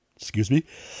Excuse me.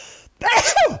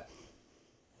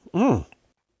 That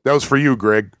was for you,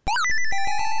 Greg.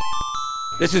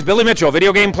 This is Billy Mitchell,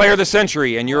 Video Game Player of the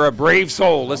Century, and you're a brave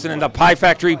soul listening to Pie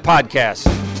Factory Podcast.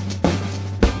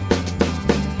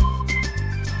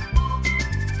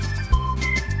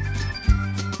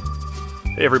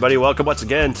 Hey everybody, welcome once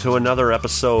again to another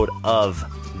episode of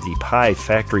the Pie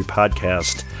Factory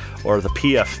Podcast, or the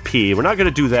PFP. We're not going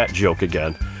to do that joke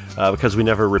again, because we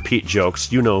never repeat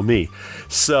jokes, you know me.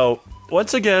 So,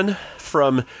 once again,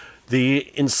 from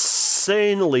the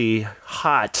insanely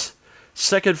hot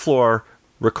second floor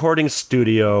recording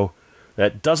studio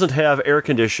that doesn't have air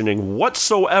conditioning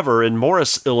whatsoever in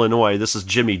Morris, Illinois, this is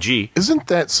Jimmy G. Isn't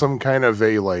that some kind of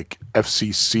a,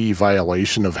 FCC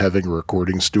violation of having a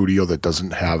recording studio that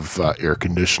doesn't have air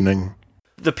conditioning?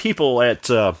 The people at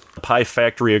Pie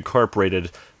Factory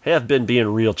Incorporated have been being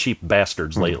real cheap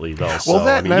bastards lately, though. So, Well,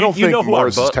 I don't think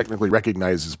Morris is but technically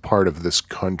recognized as part of this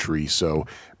country, so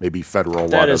maybe federal law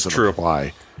That is doesn't true.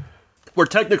 apply. We're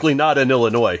technically not in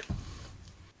Illinois.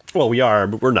 Well, we are,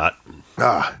 but we're not.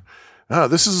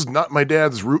 This is not my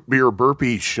dad's root beer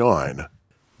burpee, Sean.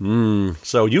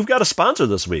 So you've got a sponsor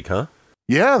this week, huh?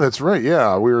 Yeah, that's right.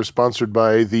 Yeah, we were sponsored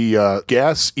by the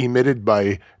gas emitted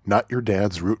by Not Your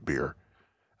Dad's Root Beer.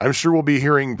 I'm sure we'll be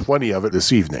hearing plenty of it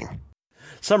this evening.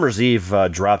 Summer's Eve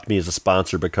dropped me as a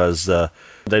sponsor because they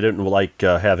didn't like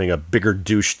having a bigger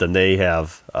douche than they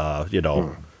have,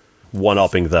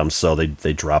 one-upping them, so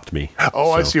they dropped me.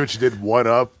 Oh, so. I see what you did. One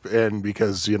up, and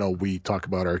because, we talk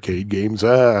about arcade games. See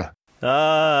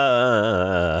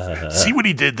what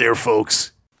he did there,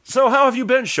 folks. So how have you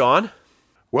been, Sean?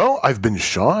 Well, I've been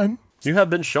Sean. You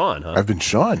have been Sean, huh? I've been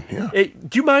Sean, yeah. Hey,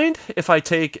 do you mind if I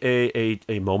take a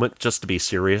moment just to be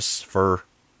serious for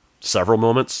several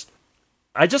moments?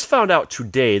 I just found out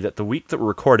today that the week that we're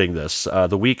recording this,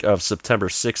 the week of September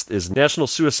 6th, is National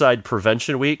Suicide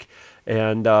Prevention Week,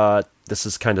 and this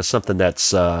is kind of something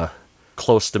that's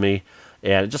close to me.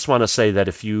 And I just want to say that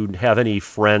if you have any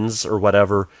friends or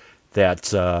whatever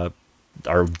that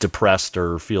are depressed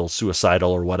or feel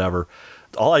suicidal or whatever,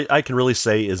 all I can really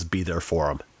say is be there for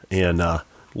them and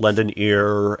lend an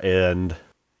ear. And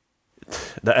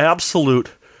the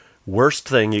absolute worst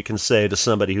thing you can say to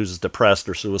somebody who's depressed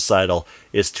or suicidal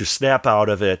is to snap out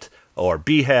of it or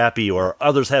be happy or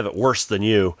others have it worse than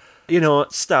you.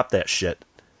 Stop that shit.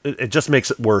 It just makes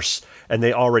it worse, and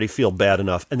they already feel bad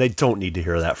enough, and they don't need to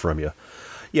hear that from you.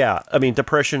 Yeah, I mean,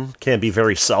 depression can be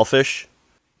very selfish,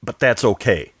 but that's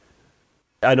okay.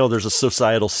 I know there's a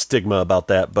societal stigma about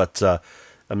that, but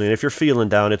if you're feeling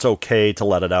down, it's okay to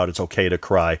let it out. It's okay to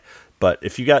cry. But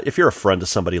if you're a friend to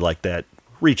somebody like that,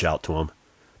 reach out to them.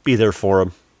 Be there for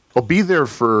them. Well, be there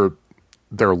for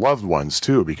their loved ones,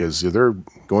 too, because they're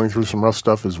going through some rough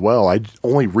stuff as well. I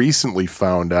only recently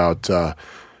found out,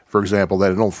 for example,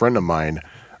 that an old friend of mine,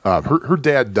 her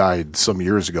dad died some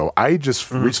years ago. I just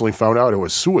recently found out it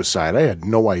was suicide. I had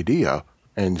no idea.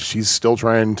 And she's still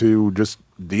trying to just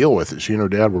deal with it. She and her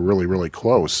dad were really, really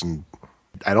close. And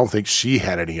I don't think she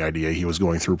had any idea he was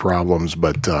going through problems.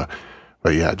 But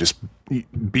yeah, just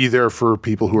be there for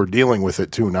people who are dealing with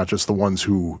it, too. Not just the ones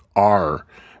who are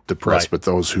depressed, Right. but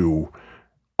those who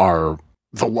are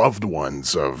the loved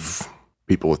ones of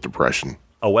people with depression.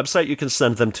 A website you can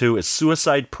send them to is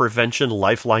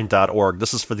suicidepreventionlifeline.org.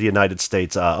 This is for the United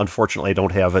States. Unfortunately, I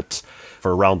don't have it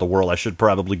for around the world. I should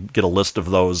probably get a list of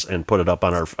those and put it up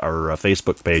on our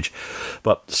Facebook page.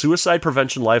 But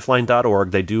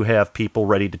suicidepreventionlifeline.org, they do have people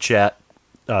ready to chat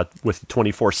with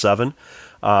 24/7.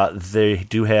 They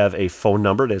do have a phone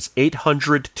number that's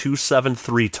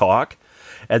 800-273-TALK,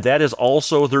 and that is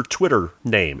also their Twitter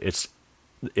name. It's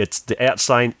the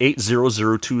 @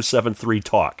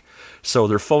 800-273-TALK. So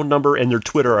their phone number and their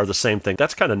Twitter are the same thing.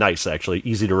 That's kind of nice, actually.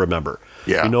 Easy to remember.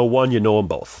 Yeah. You know one, you know them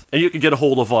both. And you can get a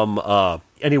hold of them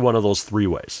any one of those three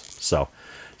ways. So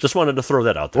just wanted to throw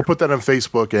that out there. We'll put that on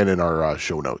Facebook and in our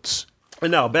show notes.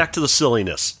 And now back to the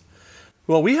silliness.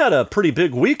 Well, we had a pretty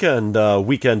big weekend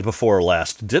before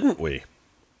last, didn't we?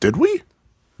 Did we?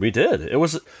 We did. It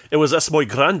was Es Muy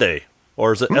Grande,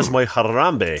 or is it Es Muy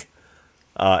Harambe,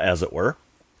 as it were.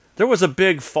 There was a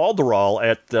big falderall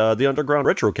at the Underground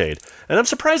Retrocade, and I'm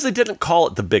surprised they didn't call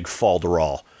it the Big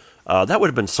Falderall. That would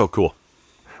have been so cool.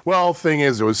 Well, thing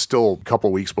is, it was still a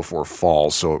couple weeks before fall,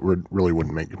 so it really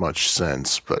wouldn't make much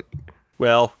sense. But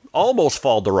Well, almost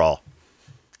falderall.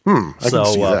 I can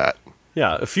see that.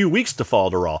 Yeah, a few weeks to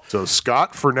falderall. So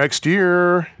Scott for next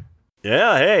year.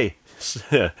 Yeah, hey.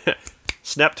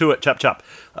 Snap to it, chop chop.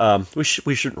 We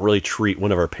shouldn't really treat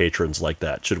one of our patrons like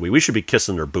that, should we? We should be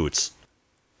kissing their boots.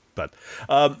 But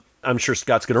I'm sure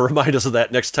Scott's going to remind us of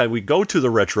that next time we go to the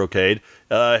Retrocade.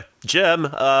 Jim,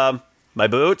 My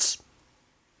boots?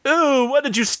 Ooh, what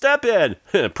did you step in?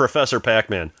 Professor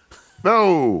Pac-Man.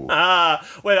 No.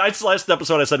 Wait, last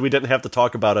episode I said we didn't have to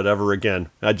talk about it ever again.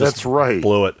 I just That's right.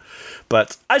 blew it.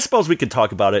 But I suppose we could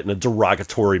talk about it in a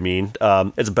derogatory mean.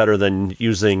 It's better than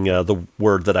using the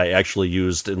word that I actually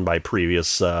used in my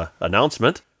previous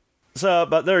announcement. So,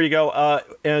 but there you go.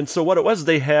 And so what it was,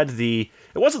 they had it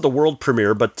wasn't the world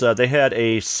premiere, but they had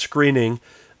a screening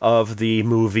of the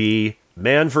movie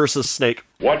Man vs. Snake.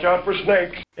 Watch out for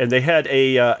snakes. And they had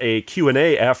a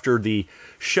Q&A after the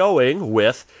showing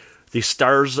with the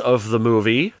stars of the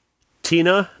movie,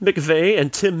 Tina McVey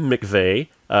and Tim McVey.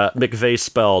 McVey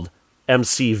spelled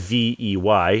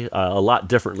McVey, a lot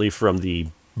differently from the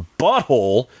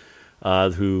butthole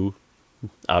who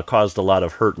caused a lot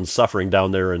of hurt and suffering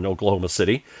down there in Oklahoma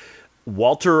City.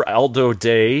 Walter Aldo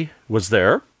Day was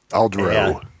there.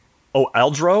 Aldro.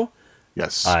 Aldro?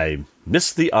 Yes. I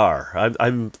missed the R.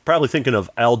 I'm probably thinking of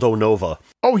Aldo Nova.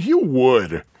 Oh, you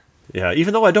would. Yeah,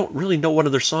 even though I don't really know one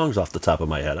of their songs off the top of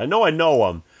my head. I know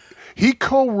them. He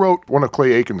co-wrote one of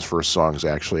Clay Aiken's first songs,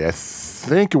 actually. I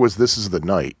think it was This Is the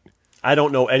Night. I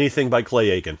don't know anything by Clay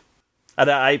Aiken. And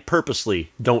I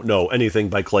purposely don't know anything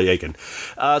by Clay Aiken.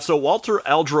 So Walter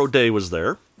Aldro Day was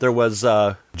there. There was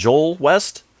Joel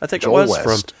West, I think Joel it was,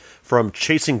 West. from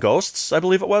Chasing Ghosts, I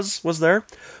believe it was there,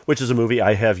 which is a movie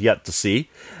I have yet to see.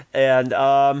 And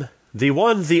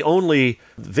the only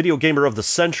video gamer of the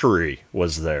century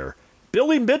was there.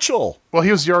 Billy Mitchell. Well,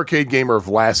 he was the arcade gamer of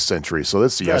last century, so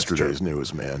that's yesterday's true.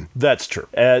 news, man. That's true.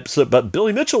 But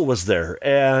Billy Mitchell was there,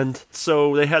 and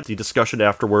so they had the discussion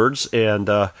afterwards, and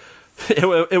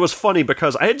it was funny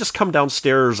because I had just come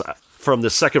downstairs from the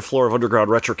second floor of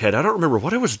Underground Retrocade. I don't remember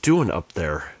what I was doing up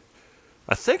there.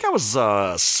 I think I was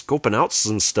scoping out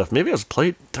some stuff. Maybe was I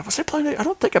playing? I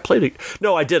don't think I played it.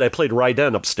 No, I did. I played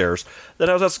Raiden upstairs. Then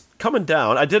I was coming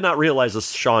down. I did not realize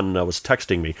this. Sean was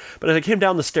texting me. But as I came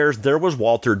down the stairs, there was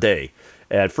Walter Day.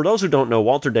 And for those who don't know,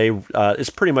 Walter Day is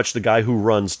pretty much the guy who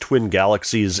runs Twin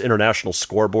Galaxies International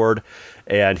Scoreboard.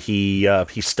 And he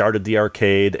started the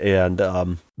arcade and...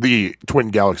 the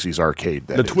Twin Galaxies arcade,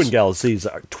 that is.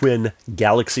 Twin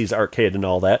Galaxies arcade and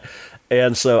all that.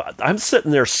 And so I'm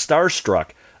sitting there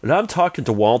starstruck, and I'm talking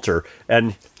to Walter,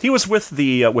 and he was with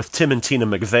Tim and Tina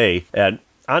McVey, and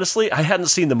honestly, I hadn't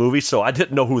seen the movie, so I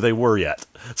didn't know who they were yet.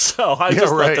 So I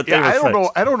just thought that they were friends.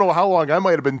 I don't know how long I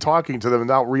might have been talking to them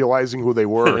without realizing who they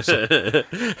were. So.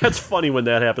 That's funny when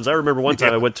that happens. I remember one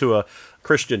time I went to a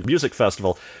Christian music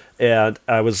festival, and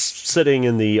I was sitting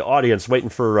in the audience waiting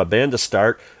for a band to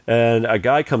start, and a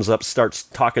guy comes up, starts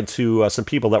talking to some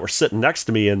people that were sitting next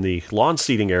to me in the lawn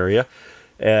seating area,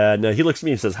 and he looks at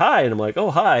me and says, "Hi," and I'm like,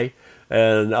 "Oh, hi,"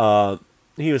 and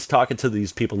he was talking to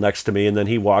these people next to me, and then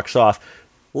he walks off.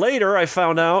 Later,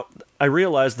 I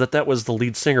realized that was the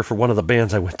lead singer for one of the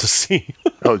bands I went to see.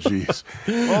 Oh, jeez.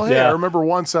 Well, hey, Yeah. I remember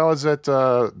once I was at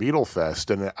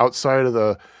Beatlefest, and outside of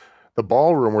the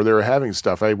ballroom where they were having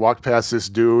stuff, I walked past this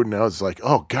dude, and I was like,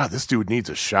 oh, God, this dude needs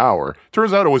a shower.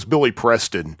 Turns out it was Billy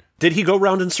Preston. Did he go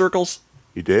round in circles?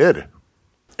 He did. At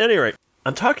any rate,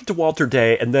 I'm talking to Walter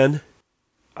Day, and then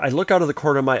I look out of the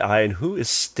corner of my eye, and who is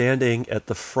standing at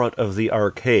the front of the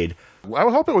arcade? I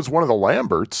would hope it was one of the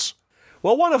Lamberts.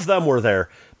 Well, one of them were there,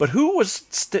 but who was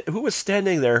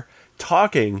standing there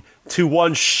talking to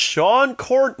one Sean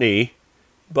Courtney,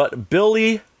 but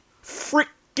Billy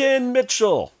frickin'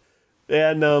 Mitchell?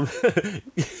 And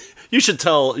you should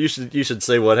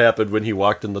say what happened when he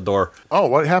walked in the door. Oh,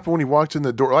 what happened when he walked in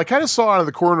the door? Well, I kind of saw out of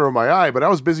the corner of my eye, but I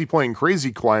was busy playing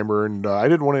Crazy Climber, and I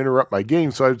didn't want to interrupt my game,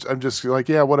 so I'm just like,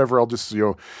 yeah, whatever. I'll just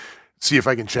see if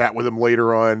I can chat with him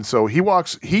later on. So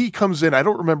he comes in. I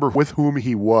don't remember with whom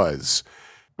he was,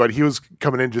 but he was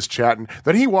coming in just chatting.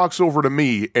 Then he walks over to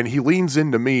me, and he leans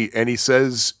into me, and he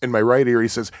says in my right ear, he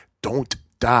says, "Don't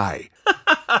die."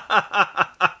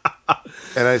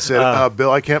 And I said,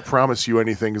 Bill, I can't promise you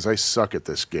anything because I suck at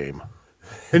this game.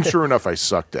 And sure enough, I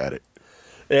sucked at it.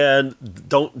 And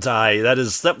don't die. That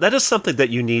is something that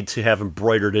you need to have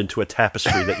embroidered into a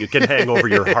tapestry that you can hang over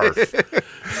your hearth.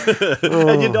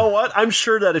 And you know what? I'm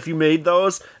sure that if you made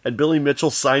those and Billy Mitchell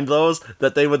signed those,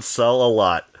 that they would sell a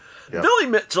lot. Yep. Billy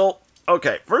Mitchell,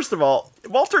 okay, first of all,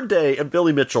 Walter Day and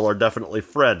Billy Mitchell are definitely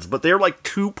friends, but they're like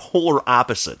two polar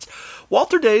opposites.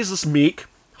 Walter Day is this meek,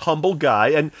 humble guy,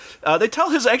 and they tell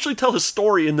his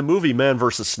story in the movie Man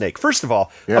vs. Snake. First of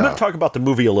all, I'm going to talk about the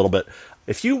movie a little bit.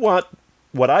 If you want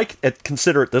what I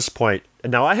consider at this point,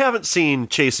 and now I haven't seen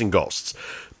Chasing Ghosts,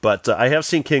 but I have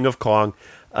seen King of Kong.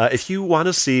 If you want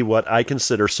to see what I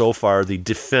consider so far the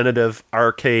definitive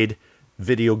arcade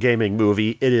video gaming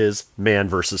movie, it is Man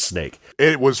vs. Snake.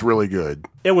 It was really good.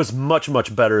 It was much,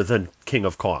 much better than King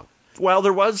of Kong. while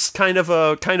there was kind of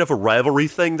a rivalry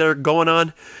thing there going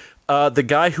on, the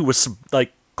guy who was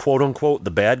like quote unquote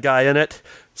the bad guy in it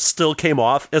still came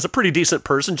off as a pretty decent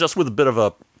person, just with a bit of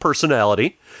a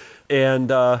personality.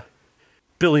 And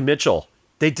Billy Mitchell,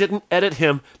 they didn't edit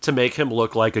him to make him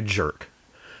look like a jerk.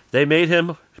 They made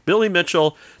him Billy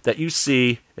Mitchell that you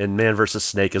see in Man vs.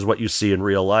 Snake is what you see in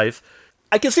real life.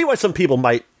 I can see why some people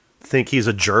might think he's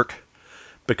a jerk,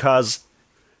 because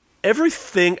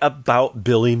everything about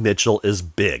Billy Mitchell is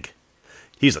big.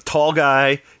 He's a tall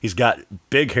guy. He's got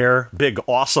big hair, big,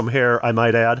 awesome hair, I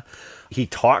might add. He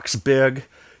talks big.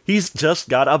 He's just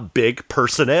got a big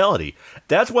personality.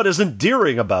 That's what is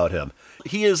endearing about him.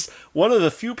 He is one of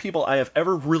the few people I have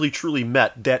ever really, truly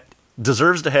met that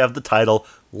deserves to have the title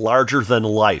larger than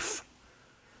life.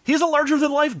 He's a larger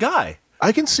than life guy.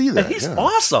 I can see that. And he's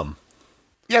awesome.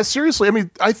 Yeah, seriously. I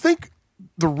mean, I think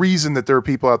the reason that there are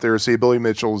people out there who say Billy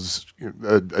Mitchell's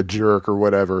a jerk or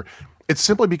whatever, it's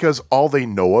simply because all they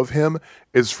know of him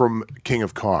is from King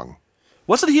of Kong.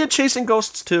 Wasn't he in Chasing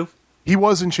Ghosts too? He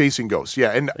was in Chasing Ghosts,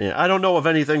 yeah. And I don't know of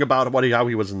anything about how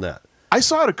he was in that. I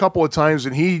saw it a couple of times,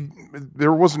 and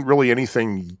there wasn't really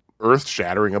anything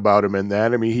earth-shattering about him in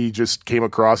that. I mean, he just came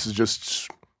across as just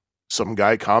some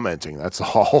guy commenting. That's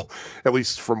all, at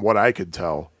least from what I could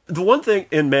tell. The one thing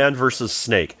in Man vs.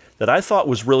 Snake that I thought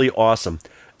was really awesome,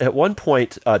 at one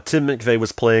point, Tim McVeigh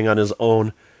was playing on his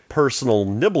own personal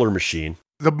nibbler machine.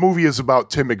 The movie is about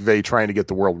Tim McVeigh trying to get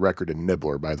the world record in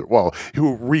nibbler,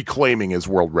 reclaiming his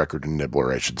world record in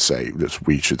nibbler, I should say.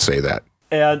 We should say that.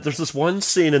 And there's this one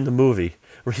scene in the movie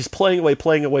where he's playing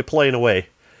away.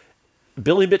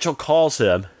 Billy Mitchell calls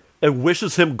him and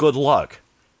wishes him good luck.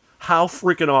 How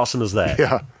freaking awesome is that?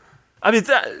 Yeah. I mean,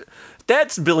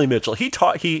 that's Billy Mitchell. He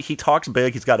talks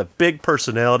big. He's got a big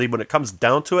personality. When it comes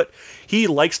down to it, he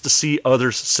likes to see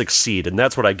others succeed, and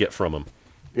that's what I get from him.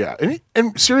 Yeah,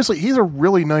 and seriously, he's a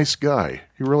really nice guy.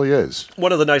 He really is.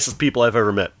 One of the nicest people I've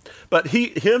ever met. But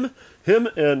him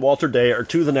and Walter Day are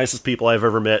two of the nicest people I've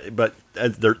ever met. But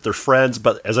they're friends.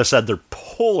 But as I said, they're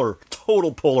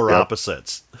total polar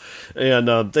opposites.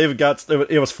 And they've got.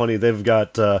 It was funny. They've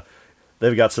got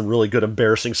some really good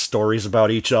embarrassing stories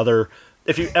about each other.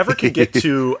 If you ever can get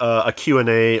to a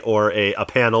Q&A or a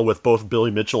panel with both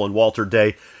Billy Mitchell and Walter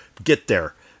Day, get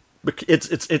there.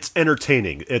 It's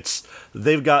entertaining.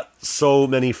 They've got so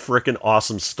many freaking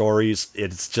awesome stories.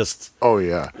 It's just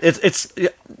It's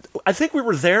I think we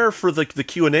were there for the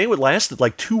Q&A. It lasted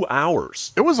like 2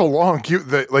 hours. It was a long Q.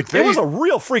 It was a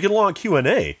real freaking long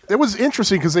Q&A. It was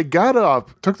interesting because they got up,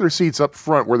 took their seats up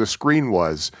front where the screen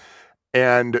was,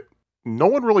 and no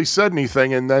one really said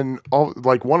anything. And then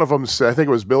one of them said, I think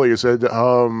it was Billy, who said,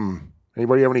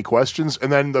 "Anybody have any questions?"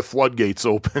 And then the floodgates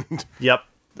opened. Yep.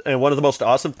 And one of the most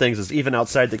awesome things is even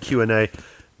outside the Q&A,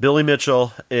 Billy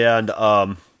Mitchell and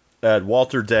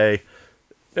Walter Day,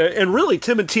 and really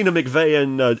Tim and Tina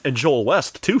McVeigh and Joel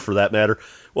West, too, for that matter,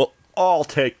 will all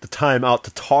take the time out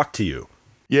to talk to you.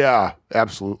 Yeah,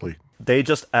 absolutely. They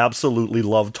just absolutely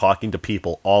love talking to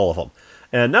people, all of them.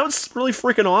 And that was really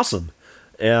freaking awesome.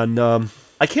 And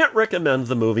I can't recommend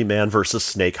the movie Man vs.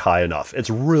 Snake high enough. It's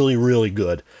really, really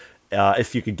good.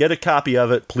 If you could get a copy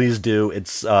of it, please do.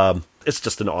 It's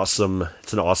just an awesome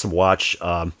watch.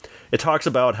 It talks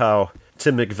about how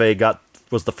Tim McVeigh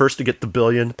was the first to get the 1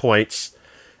 billion points,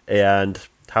 and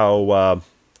how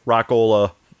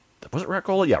Rockola, was it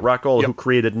Rockola? Yeah, Rockola, who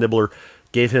created Nibbler,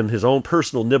 gave him his own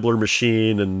personal Nibbler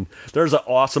machine, and there's an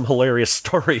awesome, hilarious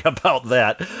story about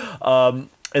that.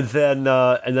 And then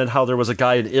how there was a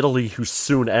guy in Italy who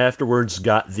soon afterwards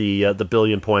got the 1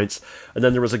 billion points, and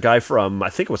then there was a guy from, I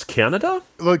think it was Canada.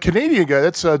 The Canadian guy,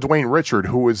 that's Dwayne Richard,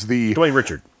 who was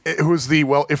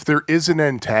if there is an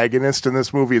antagonist in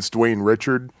this movie, it's Dwayne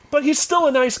Richard. But he's still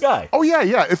a nice guy. Oh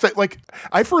yeah.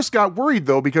 I first got worried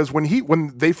though because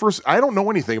when they first, I don't know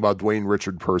anything about Dwayne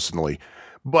Richard personally.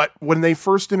 But when they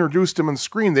first introduced him on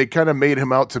screen, they kind of made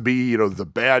him out to be, the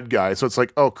bad guy. So it's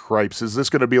like, oh, cripes, is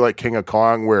this going to be like King of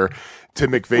Kong where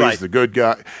Tim McVeigh's the good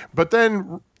guy? But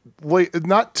then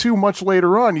not too much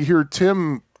later on, you hear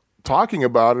Tim talking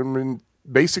about him, and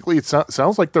basically it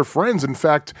sounds like they're friends. In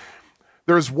fact,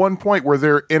 there's one point where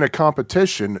they're in a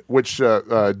competition, which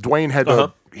Dwayne had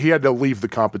to leave the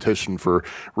competition for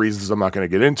reasons I'm not going to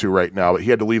get into right now, but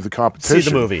he had to leave the competition. See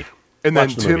the movie. And then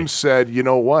Tim said, "You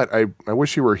know what? I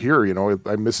wish you were here.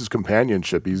 I miss his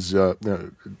companionship. He's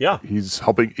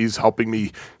helping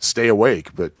me stay awake."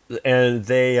 And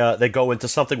they go into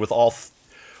something with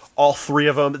all three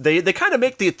of them. They kind of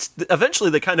make the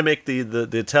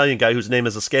Italian guy whose name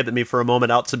has escaped me for a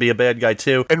moment out to be a bad guy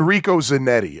too. Enrico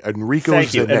Zanetti. Enrico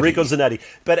Zanetti.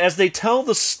 But as they tell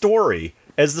the story,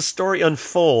 as the story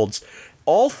unfolds,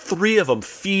 all three of them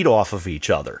feed off of each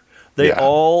other. They Yeah.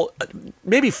 all,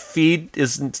 maybe feed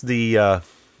isn't the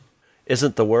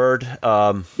word.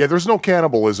 Yeah, there's no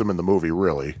cannibalism in the movie,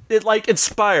 really. It like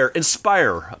inspire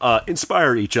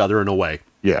each other in a way.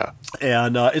 Yeah.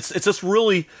 And it's just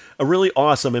really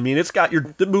awesome. I mean,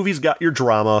 the movie's got your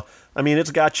drama. I mean,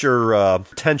 it's got your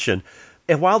tension.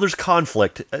 And while there's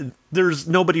conflict, there's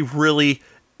nobody really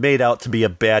made out to be a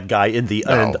bad guy in the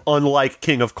end, unlike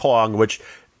King of Kong, which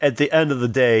at the end of the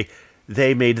day,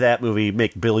 they made that movie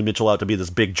make Billy Mitchell out to be this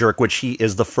big jerk, which he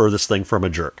is the furthest thing from a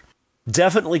jerk.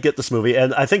 Definitely get this movie.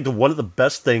 And I think one of the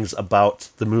best things about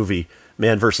the movie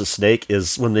Man vs. Snake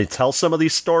is when they tell some of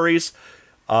these stories,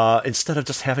 instead of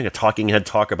just having a talking head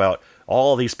talk about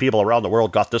all these people around the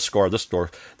world got this score,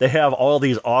 they have all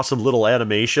these awesome little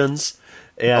animations.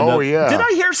 And, yeah. Did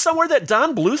I hear somewhere that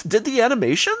Don Bluth did the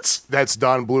animations? That's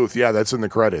Don Bluth. Yeah, that's in the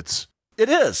credits. It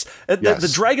is. Yes. The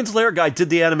Dragon's Lair guy did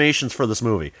the animations for this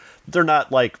movie. They're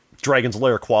not like Dragon's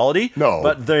Lair quality. No.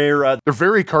 But they're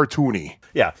very cartoony.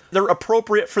 Yeah, they're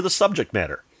appropriate for the subject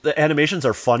matter. The animations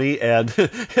are funny, and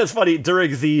it's funny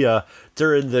during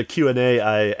the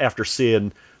Q&A. After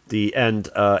seeing the end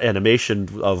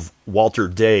animation of Walter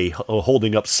Day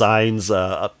holding up signs.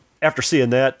 After seeing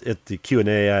that at the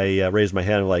Q&A, I raised my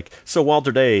hand like, so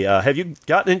Walter Day, have you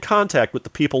gotten in contact with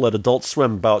the people at Adult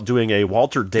Swim about doing a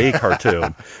Walter Day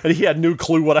cartoon? And he had no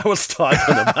clue what I was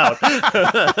talking about.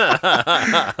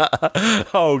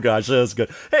 Oh, gosh, that's good.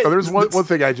 Hey, there's one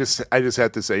thing I just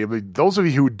have to say. I mean, those of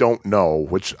you who don't know,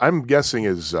 which I'm guessing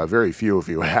is very few of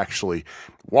you actually,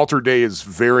 Walter Day is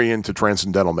very into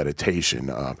transcendental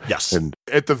meditation. Yes. And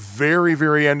at the very,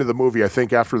 very end of the movie, I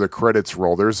think after the credits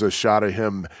roll, there's a shot of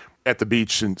him at the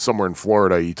beach somewhere in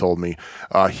Florida, he told me.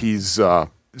 He's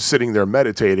sitting there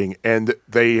meditating, and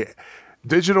they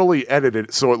digitally edited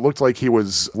it so it looked like he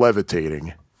was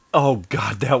levitating. Oh,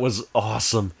 God, that was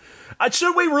awesome.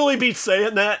 Should we really be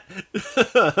saying that?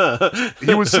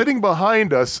 He was sitting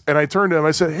behind us, and I turned to him.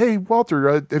 I said, hey,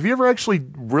 Walter, have you ever actually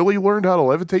really learned how to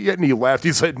levitate yet? And he laughed.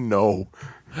 He said, no.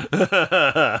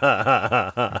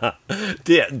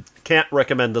 Yeah, can't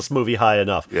recommend this movie high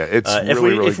enough. Yeah, it's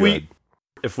really good.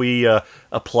 If we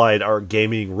applied our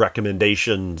gaming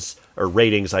recommendations, or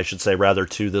ratings, I should say, rather,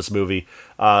 to this movie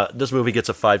gets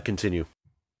a 5 continue.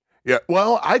 Yeah,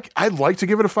 well, I'd like to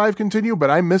give it a 5 continue, but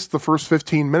I missed the first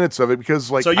 15 minutes of it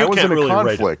because, I was in a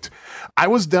conflict. I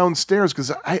was downstairs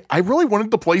because I really wanted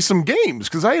to play some games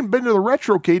because I hadn't been to the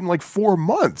Retrocade in 4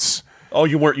 months. Oh,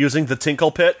 you weren't using the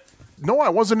Tinkle Pit? No, I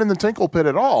wasn't in the Tinkle Pit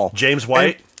at all. James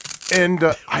White? And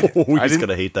he's going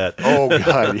to hate that. Oh,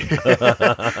 God.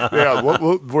 Yeah,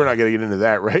 we're not going to get into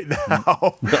that right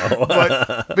now. No.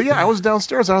 But yeah, I was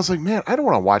downstairs. I was like, man, I don't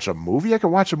want to watch a movie. I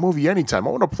can watch a movie anytime. I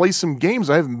want to play some games.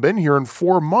 I haven't been here in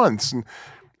 4 months. And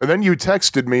then you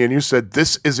texted me and you said,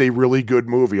 this is a really good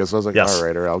movie. So I was like, yes. All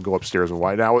right, I'll go upstairs and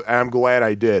watch. Now, I'm glad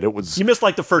I did. It was. You missed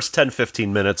the first 10,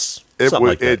 15 minutes. It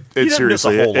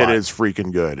seriously, it is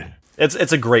freaking good.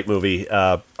 It's a great movie.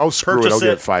 Screw it. I'll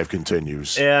get 5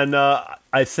 continues. And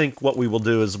I think what we will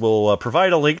do is we'll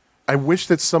provide a link. I wish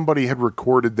that somebody had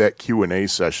recorded that Q&A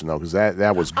session, though, because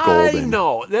that was golden. I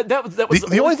know. That was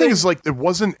the only thing is, it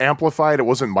wasn't amplified. It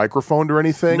wasn't microphoned or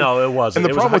anything. No, it wasn't.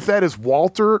 And the problem with that is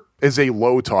Walter is a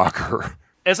low talker.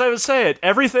 As I was saying,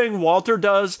 everything Walter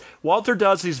does,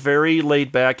 he's very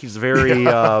laid back. He's very,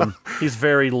 he's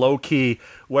very low key.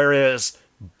 Whereas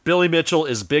Billy Mitchell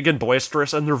is big and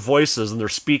boisterous, and their voices and their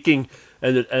speaking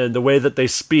and the way that they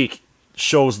speak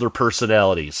shows their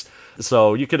personalities.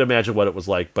 So you can imagine what it was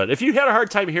like. But if you had a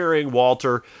hard time hearing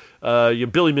Walter,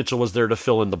 Billy Mitchell was there to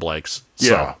fill in the blanks.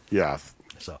 Yeah.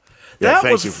 So that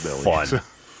was fun.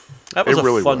 That was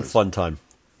really fun time.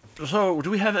 So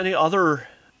do we have any other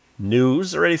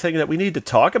news or anything that we need to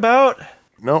talk about?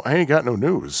 No, I ain't got no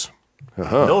news.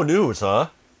 No news, huh?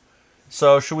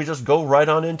 So, should we just go right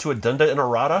on into Addenda and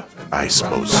Errata? I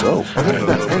suppose so.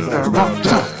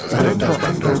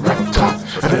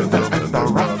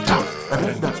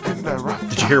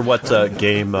 Did you hear what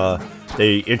game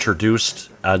they introduced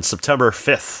on September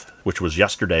 5th, which was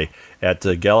yesterday, at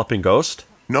Galloping Ghost?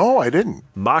 No, I didn't.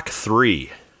 Mach 3,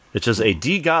 which is a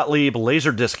D. Gottlieb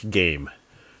Laserdisc game,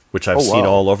 which I've seen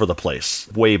all over the place,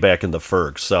 way back in the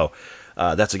Ferg. So,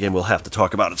 that's a game we'll have to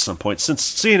talk about at some point,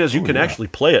 seeing as you can actually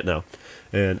play it now.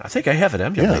 And I think I have it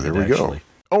emulated, Yeah, there we go.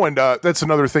 Oh, and that's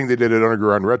another thing they did at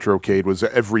Underground Retrocade was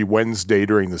every Wednesday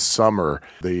during the summer,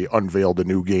 they unveiled a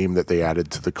new game that they added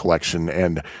to the collection.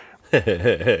 And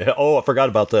oh, I forgot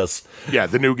about this. Yeah,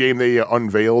 the new game they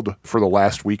unveiled for the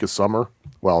last week of summer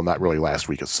well, not really last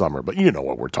week of summer, but you know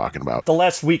what we're talking about. The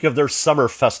last week of their summer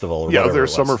festival. Or Yeah, whatever their it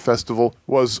was. summer festival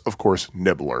was, of course,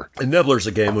 Nibbler. And Nibbler's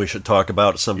a game we should talk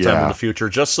about sometime in the future,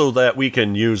 just so that we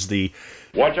can use the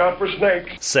Watch out for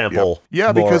snakes. sample.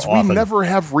 Yeah, more because we often. never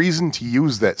have reason to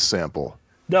use that sample.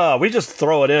 No, we just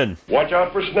throw it in. Watch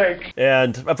out for snakes.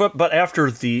 And but after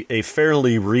a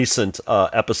fairly recent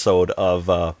episode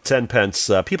of 10 Pence,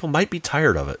 people might be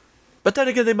tired of it. But then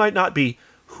again, they might not be.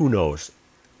 Who knows?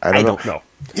 I don't know.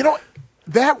 You know,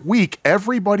 that week,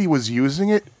 everybody was using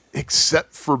it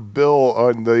except for Bill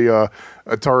on the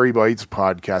Atari Bytes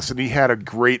podcast, and he had a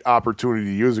great opportunity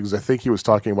to use it because I think he was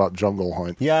talking about Jungle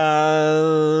Hunt.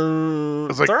 Yeah,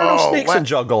 It's like, there are no snakes in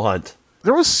Jungle Hunt.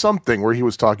 There was something where he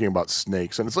was talking about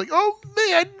snakes, and it's like, oh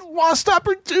man, lost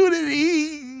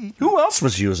opportunity. Who else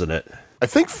was using it? I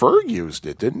think Ferg used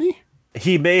it, didn't he?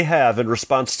 He may have in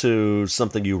response to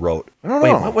something you wrote. I don't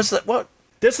Wait, know. what was that? What?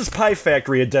 This is Pie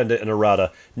Factory Addenda and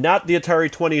Errata, not the Atari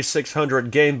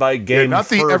 2600 game by game. Not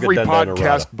the Ferg every Addenda and podcast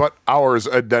Errata. but ours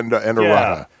addenda and Yeah.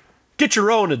 errata. Get your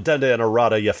own Addenda and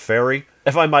Errata, you fairy.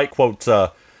 If I might quote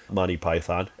Monty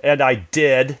Python. And I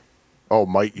did. Oh,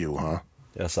 might you, huh?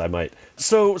 Yes, I might.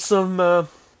 So, some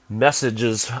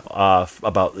messages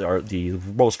about the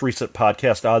most recent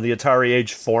podcast on the Atari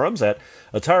Age forums at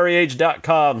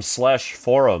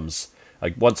atariage.com/forums.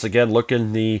 Once again, look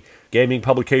in the gaming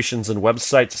publications and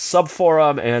websites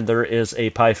subforum, and there is a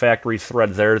Pie Factory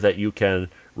thread there that you can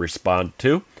respond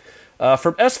to.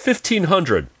 From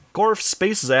S1500. Gorf,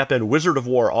 Space Zap, and Wizard of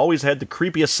War always had the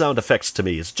creepiest sound effects to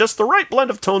me. It's just the right blend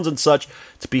of tones and such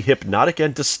to be hypnotic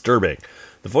and disturbing.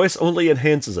 The voice only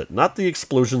enhances it, not the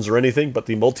explosions or anything, but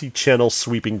the multi-channel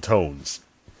sweeping tones.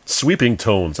 Sweeping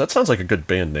Tones. That sounds like a good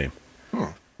band name.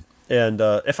 And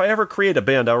if I ever create a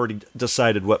band, I already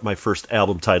decided what my first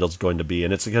album title is going to be,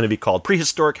 and it's going to be called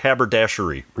Prehistoric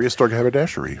Haberdashery. Prehistoric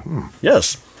haberdashery.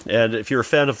 Yes. And if you're a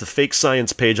fan of the Fake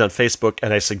Science page on Facebook,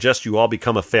 and I suggest you all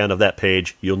become a fan of that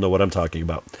page, you'll know what I'm talking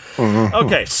about.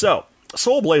 Okay, so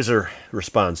Soulblazer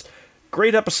responds,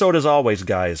 great episode as always,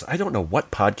 guys. I don't know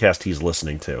what podcast he's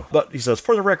listening to. But he says,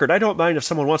 for the record, I don't mind if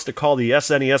someone wants to call the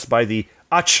SNES by the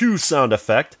achoo sound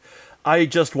effect. I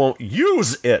just won't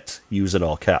use it. Use in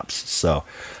all caps. So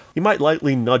he might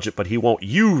lightly nudge it, but he won't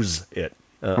use it.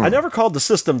 I never called the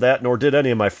system that, nor did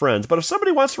any of my friends, but if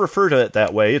somebody wants to refer to it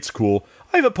that way, it's cool.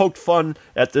 I even poked fun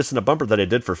at this in a bumper that I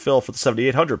did for Phil for the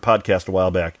 7800 podcast a while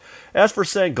back. As for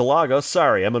saying Galaga,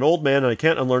 sorry, I'm an old man and I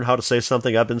can't unlearn how to say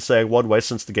something I've been saying one way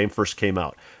since the game first came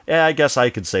out. Yeah, I guess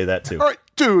I could say that too. All right,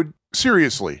 dude,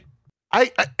 seriously.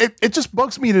 It just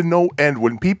bugs me to no end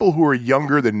when people who are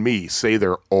younger than me say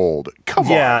they're old.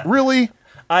 Come on, really?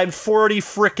 I'm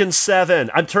 47.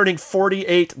 I'm turning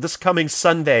 48 this coming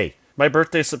Sunday. My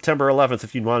birthday's September 11th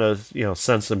if you want to,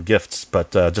 send some gifts,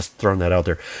 but just throwing that out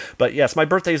there. But yes, my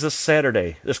birthday's this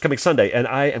coming Sunday, and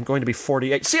I am going to be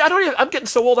 48. See, I'm getting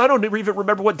so old, I don't even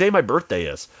remember what day my birthday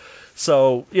is.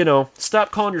 So,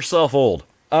 stop calling yourself old.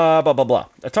 Blah, blah, blah.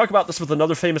 I talk about this with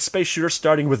another famous space shooter,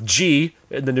 starting with G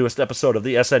in the newest episode of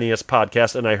the SNES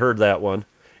podcast, and I heard that one.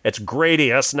 It's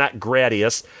Gradius, not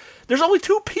Gradius. There's only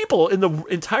 2 people in the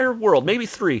entire world, maybe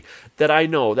 3, that I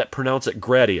know that pronounce it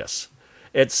Gradius.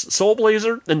 It's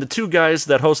Soulblazer and the 2 guys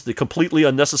that host the completely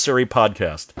unnecessary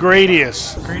podcast.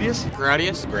 Gradius.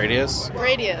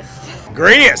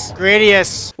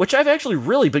 Which I've actually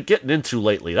really been getting into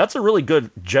lately. That's a really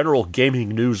good general gaming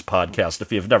news podcast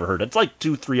if you've never heard it. It's like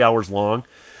 2-3 hours long.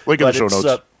 Link in the show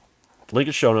notes. Link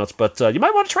in show notes. But you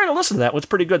might want to try to listen to that one. It's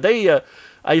pretty good.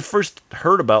 I first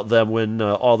heard about them when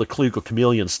all the Cleagle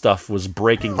Chameleon stuff was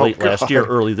breaking late last year,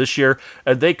 early this year.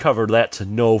 And they covered that to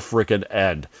no frickin'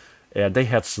 end. And they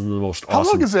had some of the most awesome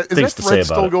How long is that? Is things that to say thread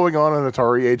about still it. going on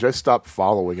Atari Age? I stopped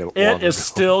following it. It is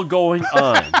still going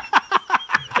on.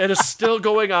 It is still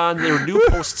going on. There are new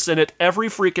posts in it every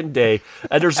freaking day,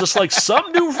 and there's just like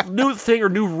some new thing or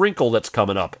new wrinkle that's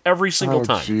coming up every single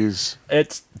time. Jeez.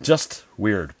 It's just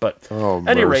weird. But Oh, at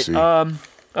any rate, mercy.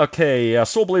 okay.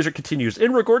 Soulblazer continues.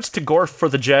 In regards to Gorf for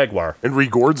the Jaguar. In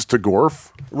regards to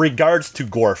Gorf? Regards to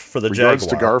Gorf for the Regards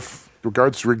to Jaguar. Garf?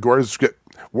 Regards.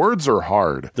 Words are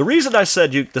hard. The reason I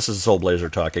said this is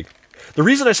Soulblazer talking. The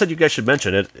reason I said you guys should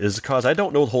mention it is because I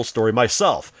don't know the whole story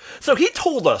myself. So he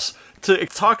told us to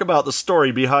talk about the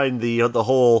story behind the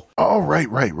whole Oh, right.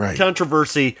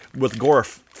 controversy with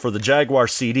Gorf for the Jaguar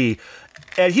CD,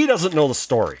 and he doesn't know the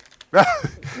story.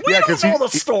 We don't know the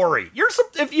story.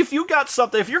 If you got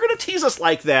something, if you're going to tease us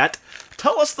like that,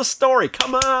 tell us the story.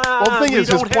 Come on. Well, the thing is,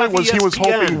 his point was he was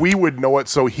ESPN. hoping we would know it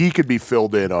so he could be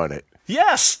filled in on it.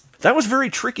 Yes. That was very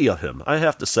tricky of him, I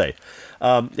have to say.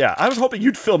 Yeah, I was hoping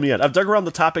you'd fill me in. I've dug around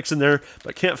the topics in there,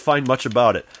 but can't find much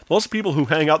about it. Most people who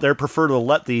hang out there prefer to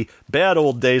let the bad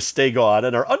old days stay gone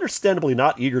and are understandably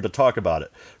not eager to talk about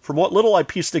it. From what little I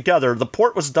pieced together, the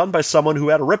port was done by someone who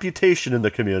had a reputation in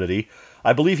the community.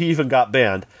 I believe he even got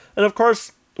banned, and of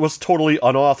course was totally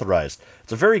unauthorized.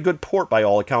 It's a very good port by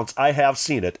all accounts. I have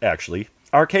seen it, actually.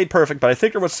 Arcade perfect, but I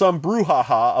think there was some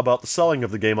brouhaha about the selling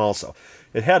of the game also.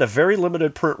 It had a very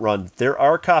limited print run. There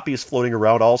are copies floating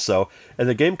around also, and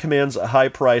the game commands a high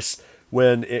price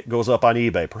when it goes up on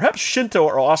eBay. Perhaps Shinto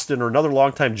or Austin or another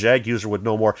longtime Jag user would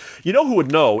know more. You know who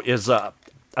would know is, I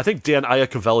think Dan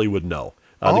Iacovelli would know.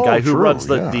 The guy who runs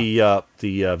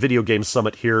the video game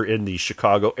summit here in the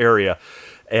Chicago area.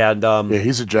 And yeah,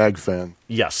 he's a Jag fan.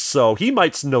 Yes, so he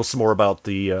might know some more about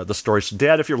the story. So,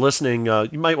 Dad, if you're listening,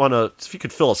 you might want to, if you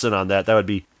could fill us in on that, that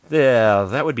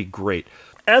would be great.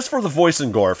 As for the voice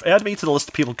in Gorf, add me to the list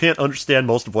of people who can't understand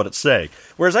most of what it's saying.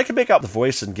 Whereas I can make out the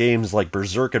voice in games like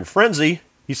Berserk and Frenzy.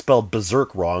 He spelled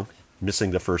Berserk wrong,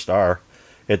 missing the first R.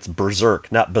 It's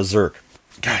Berserk, not Berserk.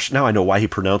 Gosh, now I know why he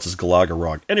pronounces Galaga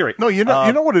wrong. Anyway, no, you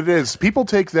know what it is. People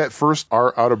take that first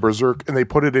R out of Berserk and they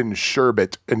put it in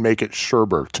sherbet and make it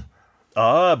sherbert.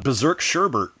 Berserk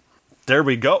sherbet. There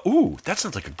we go. Ooh, that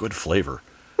sounds like a good flavor.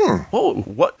 Oh,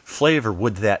 what flavor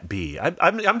would that be?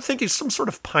 I'm thinking some sort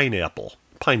of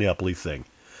pineapple-y thing.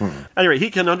 Anyway,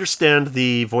 he can understand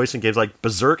the voice in games like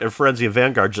Berserk and Frenzy and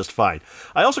Vanguard just fine.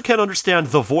 I also can't understand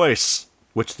the voice,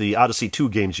 which the Odyssey 2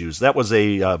 games use. That was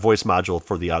a voice module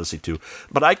for the Odyssey 2.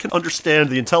 But I can understand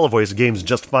the IntelliVoice games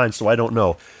just fine, so I don't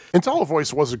know.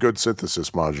 IntelliVoice was a good synthesis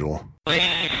module.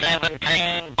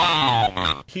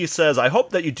 He says, I hope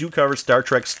that you do cover Star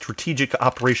Trek Strategic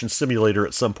Operations Simulator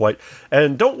at some point.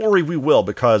 And don't worry, we will,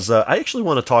 because I actually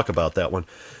want to talk about that one.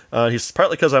 He's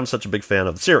partly because I'm such a big fan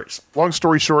of the series. Long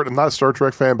story short, I'm not a Star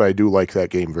Trek fan, but I do like that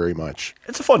game very much.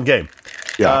 It's a fun game.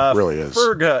 Yeah, it really is.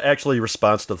 Ferg actually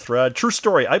responds to the thread. True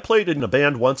story, I played in a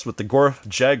band once with the Gorf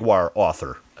Jaguar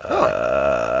author.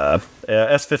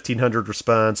 S1500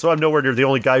 responds, so I'm nowhere near the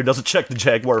only guy who doesn't check the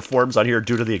Jaguar forums on here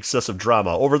due to the excessive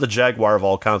drama over the Jaguar of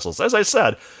all consoles. As I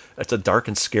said, it's a dark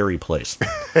and scary place.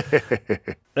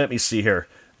 Let me see here.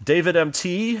 David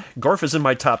MT, Gorf is in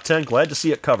my top 10. Glad to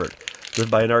see it covered.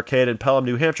 Live by an arcade in Pelham,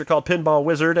 New Hampshire called Pinball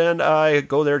Wizard, and I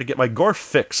go there to get my Gorf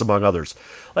fix, among others.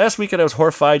 Last weekend I was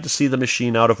horrified to see the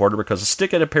machine out of order because the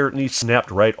stick had apparently snapped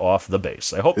right off the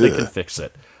base. I hope they can fix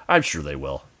it. I'm sure they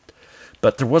will.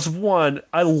 But there was one,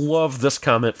 I love this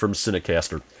comment from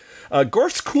Cinecaster.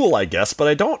 Gorf's cool, I guess, but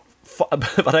I don't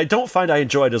find I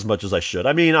enjoy it as much as I should.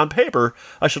 I mean, on paper,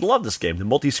 I should love this game. The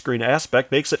multi-screen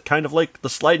aspect makes it kind of like the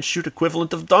slide and shoot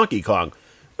equivalent of Donkey Kong,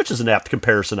 which is an apt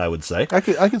comparison, I would say. I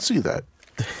can see that.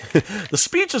 The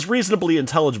speech is reasonably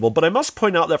intelligible, but I must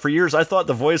point out that for years I thought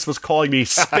the voice was calling me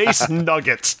Space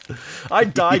Nugget.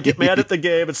 I'd die, get mad at the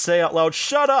game, and say out loud,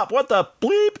 "Shut up! What the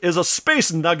bleep is a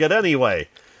Space Nugget anyway?"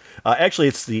 Actually,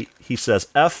 he says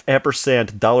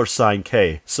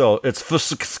 $$K, so it's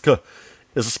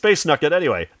is a Space Nugget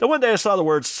anyway. Then one day I saw the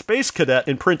word Space Cadet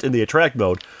in print in the attract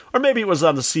mode, or maybe it was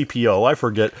on the CPO, I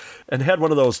forget, and had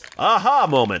one of those aha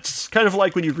moments. Kind of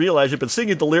like when you realize you've been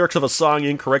singing the lyrics of a song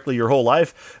incorrectly your whole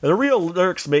life, and the real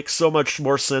lyrics make so much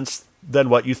more sense than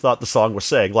what you thought the song was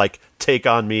saying, like take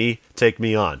on me, take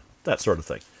me on, that sort of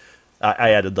thing.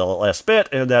 I added the last bit,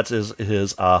 and that's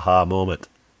his aha moment.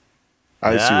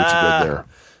 I see what you did there.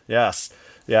 Yes.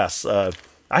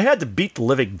 I had to beat the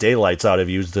living daylights out of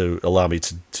you to allow me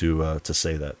to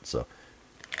say that. So,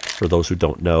 for those who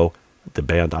don't know, the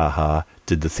band Aha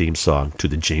did the theme song to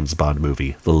the James Bond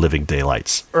movie, The Living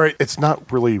Daylights. All right, it's not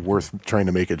really worth trying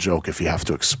to make a joke if you have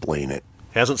to explain it.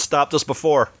 Hasn't stopped us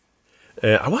before.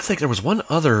 I want to think there was one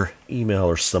other email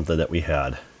or something that we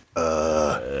had.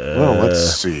 Well,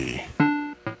 let's see.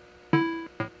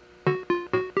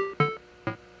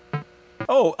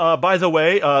 Oh, by the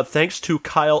way, thanks to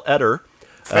Kyle Etter.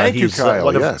 Thank you,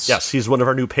 Kyle. Yes, he's one of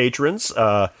our new patrons.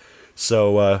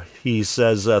 So he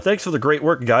says, thanks for the great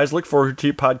work, guys. Look forward to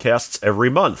your podcasts every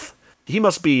month. He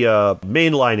must be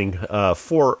mainlining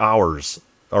 4 hours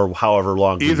or however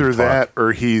long. Either that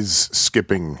or he's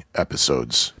skipping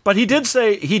episodes. But he did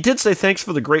say thanks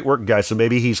for the great work, guys. So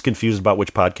maybe he's confused about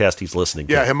which podcast he's listening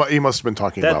to. Yeah, he must have been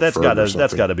talking about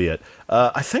that's got to be it.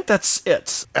 I think that's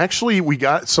it. Actually, we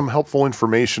got some helpful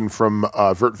information from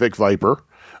Vertvic Viper,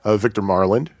 Victor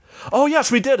Marland. Oh,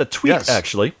 yes, we did. A tweet,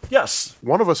 actually. Yes.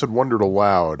 One of us had wondered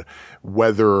aloud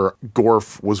whether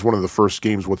Gorf was one of the first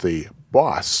games with a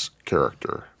boss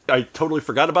character. I totally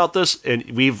forgot about this, and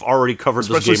we've already covered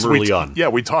this game early on. Yeah,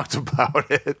 we talked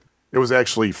about it. It was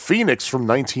actually Phoenix from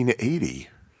 1980.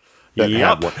 that Yep.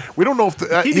 had one. We don't know if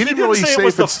He didn't really say it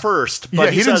was the first. But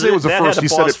Yeah, he didn't say it was the first. He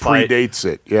said it predates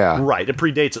it. Yeah, Right, it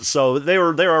predates it. So they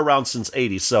were around since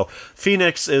 '80. So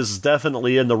Phoenix is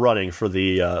definitely in the running for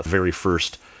the very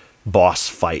first boss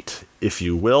fight, if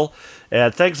you will.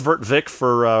 And thanks, Vert Vic,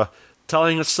 for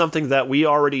telling us something that we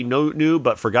already knew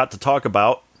but forgot to talk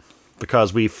about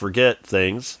because we forget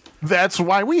things. that's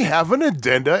why we have an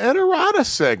addenda and errata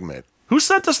segment. Who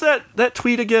sent us that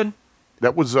tweet again?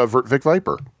 That was Vert Vic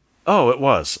Viper. Oh, it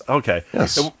was. Okay.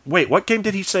 Yes. Wait, what game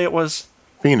did he say it was?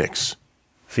 Phoenix.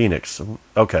 Phoenix.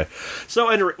 Okay.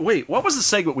 So, wait, what was the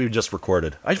segment we just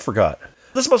recorded? I forgot.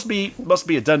 This must be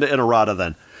addenda and errata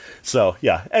then. So,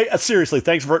 yeah. Hey, seriously,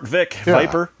 thanks, Vert Vic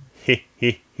Viper,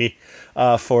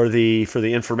 for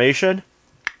the information.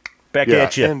 Back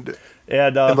at you.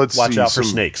 And let's watch see out for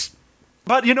snakes.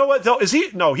 But you know what, though? Is he?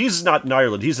 No, he's not in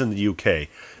Ireland. He's in the UK.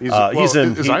 Is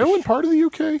Ireland part of the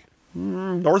UK?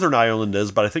 Northern Ireland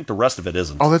is, but I think the rest of it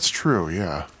isn't. Oh, that's true,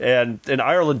 yeah. And in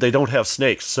Ireland, they don't have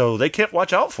snakes, so they can't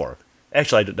watch out for them.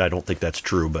 Actually, I don't think that's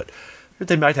true, but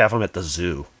they might have them at the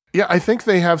zoo. Yeah, I think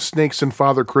they have snakes in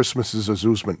Father Christmas's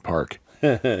amusement park.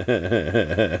 Everybody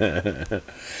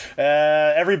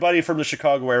from the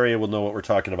Chicago area will know what we're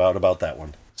talking about that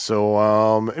one.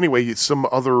 So, anyway, some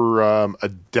other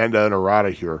addenda and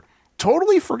errata here.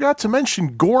 Totally forgot to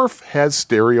mention Gorf has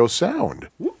stereo sound.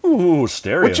 Ooh,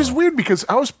 stereo. Which is weird because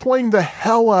I was playing the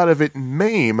hell out of it in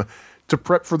MAME to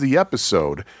prep for the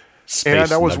episode.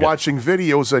 And I was watching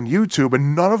videos on YouTube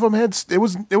and none of them had... It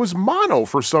was mono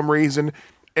for some reason.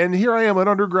 And here I am at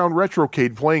Underground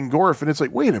Retrocade playing Gorf, and it's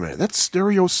like, wait a minute, that's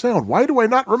stereo sound. Why do I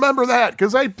not remember that?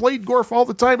 Because I played Gorf all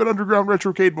the time at Underground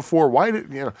Retrocade before. Why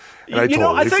did And I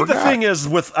think the thing is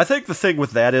with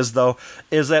that is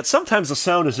that sometimes the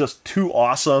sound is just too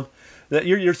awesome that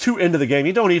you're too into the game.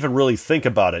 You don't even really think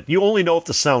about it. You only know if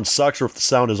the sound sucks or if the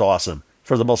sound is awesome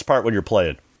for the most part when you're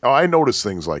playing. Oh, I notice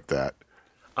things like that.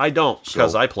 I don't,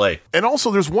 because I play. And also,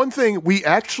 there's one thing. We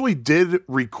actually did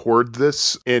record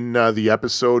this in the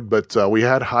episode, but we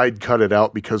had Hyde cut it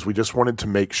out because we just wanted to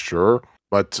make sure.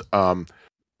 But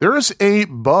there is a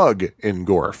bug in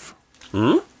Gorf.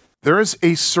 There is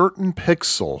a certain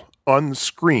pixel on the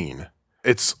screen.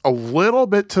 It's a little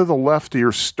bit to the left of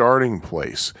your starting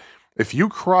place. If you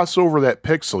cross over that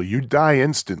pixel, you die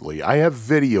instantly. I have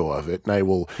video of it, and I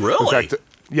will... Really? In fact,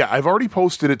 yeah, I've already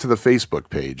posted it to the Facebook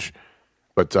page.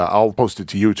 But I'll post it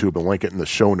to YouTube and link it in the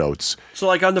show notes. So,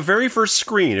 like on the very first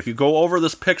screen, if you go over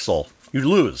this pixel, you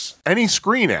lose. Any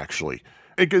screen, actually.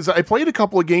 Because I played a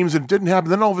couple of games and it didn't happen.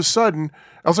 Then all of a sudden,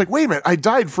 I was like, wait a minute, I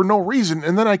died for no reason.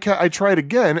 And then I tried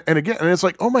again and again. And it's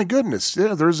like, oh my goodness,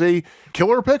 yeah, there's a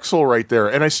killer pixel right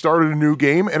there. And I started a new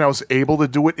game and I was able to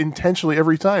do it intentionally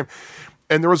every time.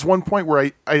 And there was one point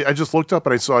where I just looked up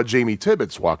and I saw Jamie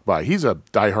Tibbetts walk by. He's a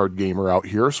diehard gamer out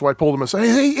here. So I pulled him and said,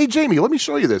 hey, Jamie, let me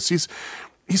show you this. He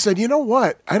said, you know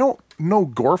what? I don't know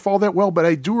Gorf all that well, but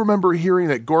I do remember hearing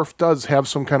that Gorf does have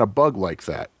some kind of bug like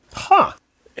that. Huh.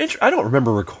 I don't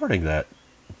remember recording that.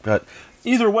 But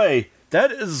either way,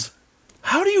 that is...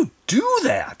 How do you do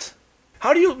that?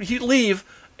 How do you leave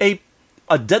a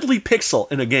deadly pixel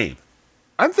in a game?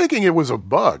 I'm thinking it was a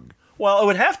bug. Well, it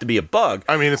would have to be a bug.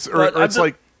 I mean, it's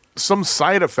like some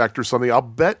side effect or something. I'll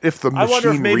bet if the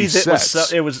machine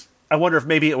resets... I wonder if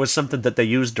maybe it was something that they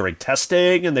used during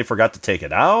testing and they forgot to take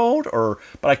it out,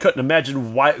 but I couldn't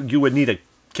imagine why you would need a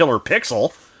killer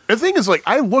pixel. The thing is, like,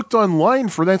 I looked online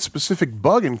for that specific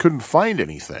bug and couldn't find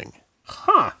anything.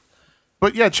 Huh.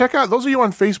 But yeah, check out, those of you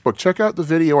on Facebook, check out the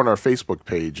video on our Facebook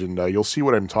page and you'll see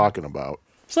what I'm talking about.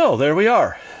 So, there we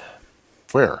are.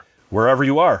 Where? Wherever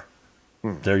you are.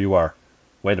 There you are.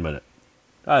 Wait a minute.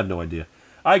 I have no idea.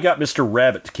 I got Mr.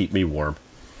 Rabbit to keep me warm.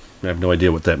 I have no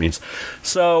idea what that means.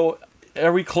 So,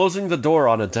 are we closing the door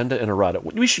on addenda and errata?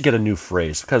 We should get a new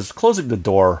phrase, because closing the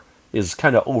door is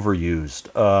kind of overused.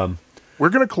 We're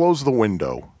going to close the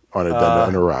window on addenda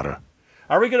and errata.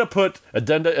 Are we going to put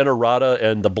addenda and errata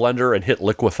in the blender and hit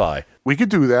liquefy? We could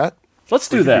do that. Let's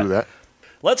do that.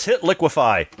 Let's hit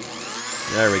liquefy.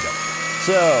 There we go.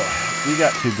 So, we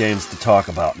got 2 games to talk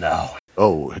about now.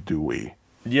 Oh, do we?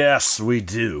 Yes, we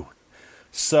do.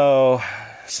 So...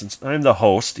 Since I'm the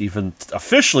host, even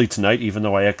officially tonight, even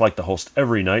though I act like the host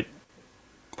every night,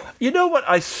 you know what?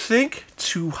 I think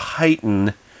to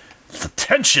heighten the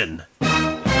tension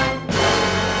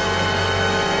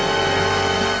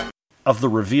of the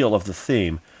reveal of the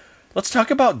theme, let's talk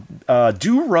about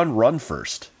Do Run Run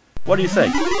first. What do you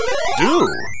think? Do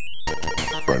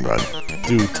Run Run.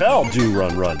 Do Tell Do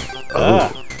Run Run.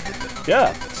 Oh.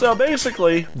 Yeah, so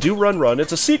basically, Do Run Run,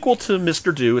 it's a sequel to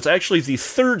Mr. Do. It's actually the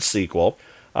 3rd sequel.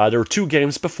 There were 2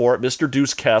 games before it, Mr.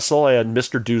 Do's Castle and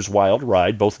Mr. Do's Wild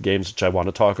Ride, both games which I want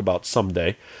to talk about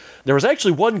someday. There was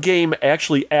actually 1 game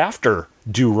after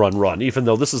Do Run Run, even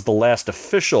though this is the last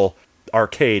official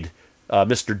arcade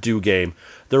Mr. Do game.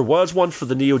 There was one for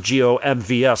the Neo Geo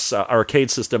MVS arcade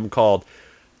system called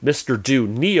Mr. Do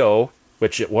Neo,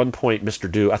 which at one point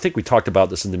Mr. Do, I think we talked about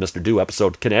this in the Mr. Do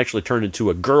episode, can actually turn into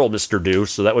a girl Mr. Do,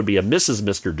 so that would be a Mrs.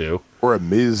 Mr. Do. Or a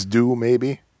Ms. Do,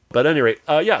 maybe? But at any rate,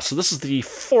 so this is the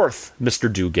 4th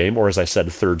Mr. Do game, or as I said,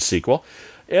 a 3rd sequel.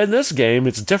 In this game,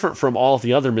 it's different from all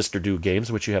the other Mr. Do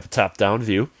games, which you have a top-down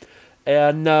view.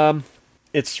 And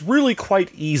it's really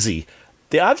quite easy.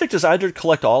 The object is either to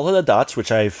collect all of the dots,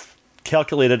 which I've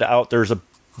calculated out. There's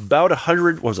about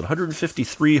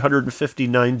 153,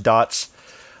 159 dots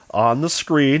on the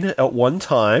screen at one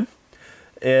time.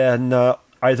 And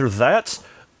either that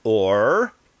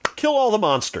or kill all the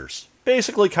monsters.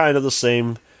 Basically kind of the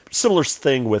same, similar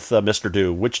thing with Mr.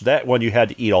 Do, which that one you had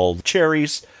to eat all the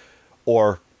cherries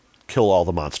or kill all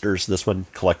the monsters. This one,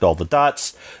 collect all the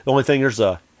dots. The only thing, there's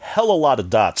a hell of a lot of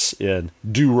dots in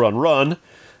Do Run Run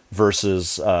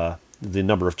versus the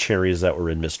number of cherries that were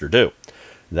in Mr. Do.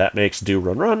 That makes Do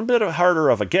Run Run a bit harder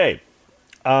of a game.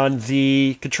 On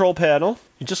the control panel,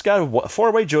 you just got a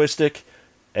 4-way joystick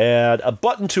and a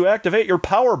button to activate your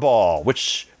Powerball,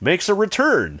 which makes a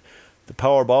return. The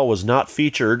Powerball was not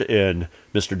featured in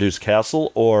Mr. Do's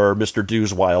Castle or Mr.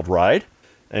 Do's Wild Ride.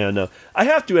 And I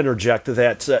have to interject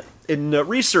that in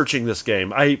researching this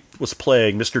game, I was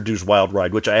playing Mr. Do's Wild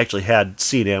Ride, which I actually had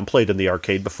seen and played in the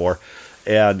arcade before.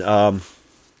 And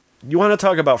you want to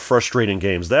talk about frustrating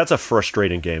games. That's a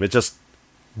frustrating game. It's just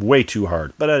way too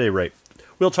hard. But at any rate,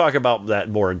 we'll talk about that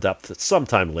more in depth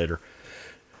sometime later.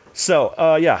 So,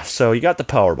 so you got the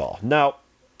Powerball. Now,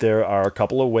 there are a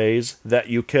couple of ways that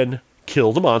you can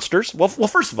kill the monsters. Well,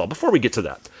 first of all, before we get to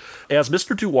that, as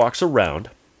Mr. Do walks around,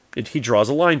 he draws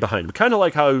a line behind him, kind of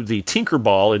like how the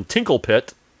Tinkerball in Tinkle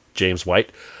Pit, James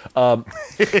White, kind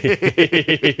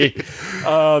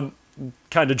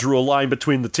of drew a line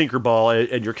between the Tinkerball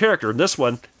and your character. In this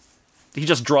one, he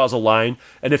just draws a line,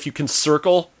 and if you can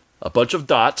circle a bunch of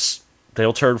dots,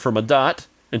 they'll turn from a dot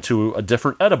into a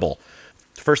different edible.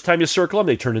 The first time you circle them,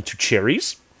 they turn into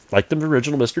cherries, like the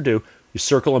original Mr. Do. You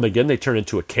circle them again, they turn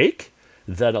into a cake,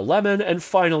 then a lemon, and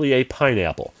finally a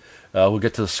pineapple. We'll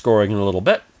get to the scoring in a little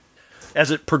bit. As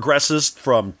it progresses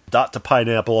from dot to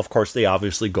pineapple, of course, they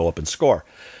obviously go up in score.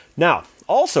 Now,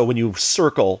 also, when you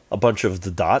circle a bunch of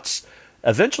the dots,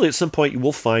 eventually at some point you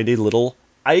will find a little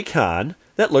icon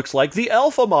that looks like the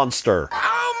Alpha Monster.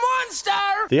 Oh, monster!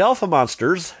 The Alpha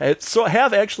Monsters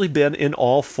have actually been in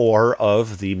all 4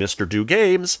 of the Mr. Do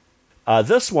games.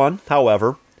 This one,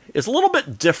 however, is a little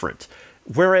bit different.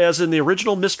 Whereas in the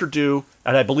original Mr. Do,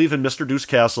 and I believe in Mr. Do's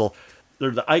Castle,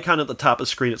 the icon at the top of the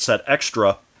screen, it said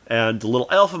extra, and the little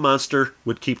Alpha Monster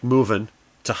would keep moving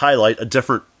to highlight a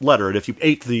different letter. And if you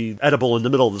ate the edible in the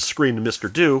middle of the screen in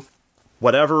Mr. Do,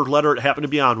 whatever letter it happened to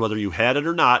be on, whether you had it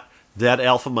or not, that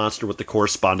Alpha Monster with the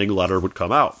corresponding letter would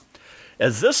come out.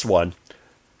 As this one,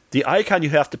 the icon you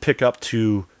have to pick up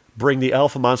to bring the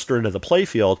Alpha Monster into the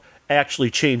playfield actually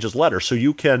changes letters. So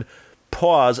you can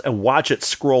pause and watch it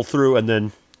scroll through and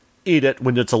then eat it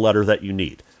when it's a letter that you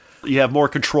need. You have more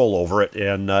control over it,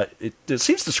 and it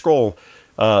seems to scroll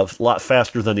a lot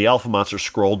faster than the Alpha Monster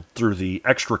scrolled through the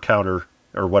extra counter,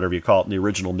 or whatever you call it, in the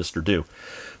original Mr. Do.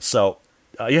 So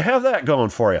you have that going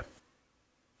for you.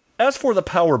 As for the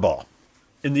Powerball,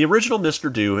 in the original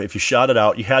Mr. Do, if you shot it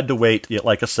out, you had to wait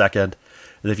like a second,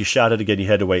 and if you shot it again, you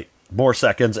had to wait more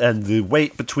seconds, and the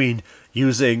wait between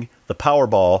using the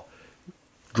Powerball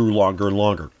grew longer and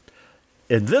longer.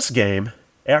 In this game,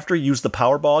 after you use the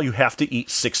Powerball, you have to eat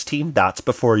 16 dots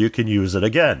before you can use it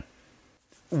again.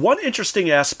 One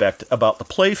interesting aspect about the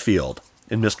playfield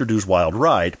in Mr. Do's Wild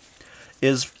Ride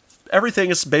is everything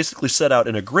is basically set out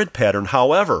in a grid pattern.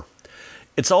 However,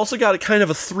 it's also got a kind of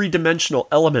a 3-dimensional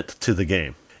element to the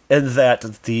game, in that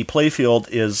the playfield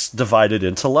is divided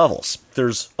into levels.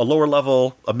 There's a lower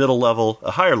level, a middle level,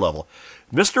 a higher level.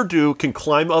 Mr. Do can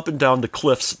climb up and down the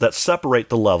cliffs that separate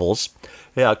the levels.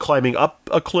 Climbing up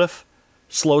a cliff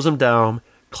slows him down.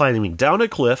 Climbing down a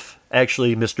cliff,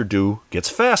 actually, Mr. Do gets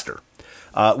faster.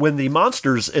 When the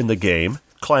monsters in the game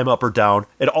climb up or down,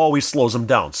 it always slows them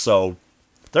down. So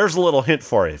there's a little hint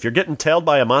for you. If you're getting tailed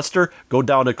by a monster, go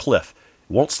down a cliff.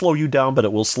 It won't slow you down, but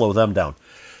it will slow them down.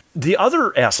 The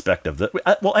other aspect of that,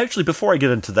 well, actually, before I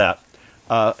get into that,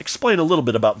 explain a little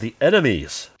bit about the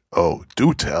enemies. Oh,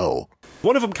 do tell.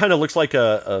 One of them kind of looks like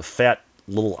a fat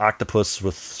little octopus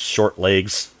with short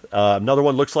legs. Another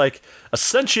one looks like a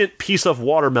sentient piece of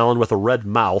watermelon with a red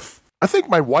mouth. I think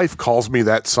my wife calls me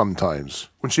that sometimes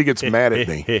when she gets mad at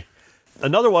me.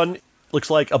 Another one looks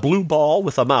like a blue ball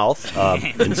with a mouth.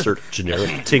 Insert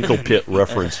generic Tinkle Pit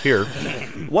reference here.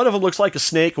 One of them looks like a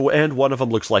snake, and one of them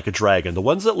looks like a dragon. The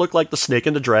ones that look like the snake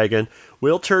and the dragon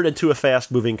will turn into a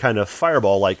fast-moving kind of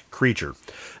fireball-like creature.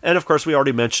 And, of course, we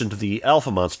already mentioned the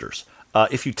alpha monsters.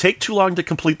 If you take too long to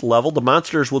complete the level, the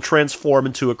monsters will transform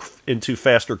into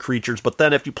faster creatures, but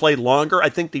then if you play longer, I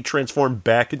think they transform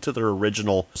back into their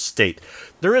original state.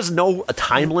 There is no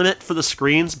time limit for the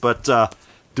screens, but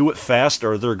do it fast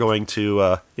or they're going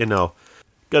to,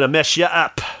 gonna mess you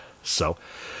up. So,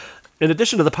 in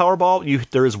addition to the Powerball,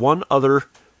 there is one other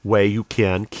way you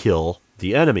can kill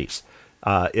the enemies.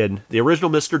 In the original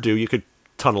Mr. Do, you could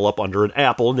tunnel up under an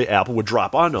apple, and the apple would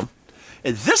drop on them.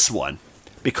 In this one,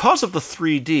 because of the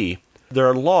 3D, there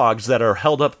are logs that are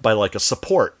held up by like a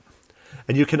support.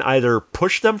 And you can either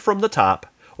push them from the top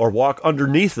or walk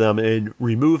underneath them and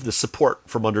remove the support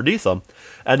from underneath them.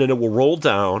 And then it will roll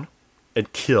down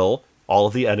and kill all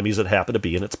of the enemies that happen to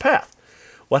be in its path.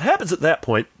 What happens at that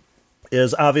point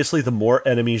is obviously the more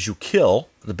enemies you kill,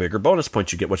 the bigger bonus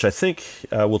points you get, which I think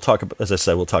we'll talk about, as I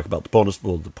said, we'll talk about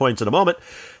the points in a moment.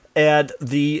 And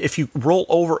if you roll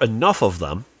over enough of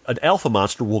them, an alpha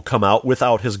monster will come out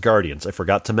without his guardians. I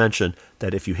forgot to mention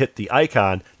that if you hit the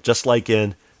icon, just like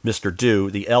in Mr.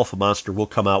 Do, the alpha monster will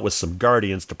come out with some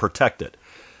guardians to protect it.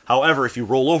 However, if you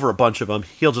roll over a bunch of them,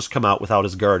 he'll just come out without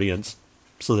his guardians.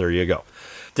 So there you go.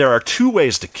 There are two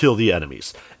ways to kill the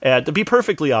enemies. And to be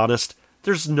perfectly honest,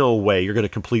 there's no way you're going to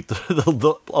complete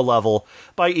a level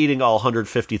by eating all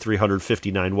 153,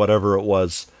 159, whatever it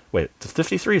was. Wait,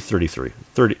 53 or 33?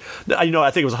 30. I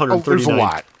think it was 139. There's a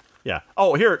lot. Yeah.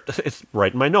 Oh, here, it's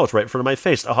right in my notes, right in front of my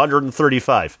face.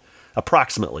 135,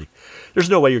 approximately. There's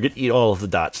no way you're going to eat all of the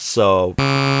dots. So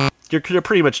you're going to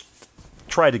pretty much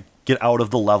try to get out of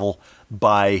the level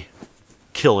by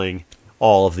killing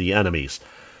all of the enemies.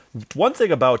 One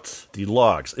thing about the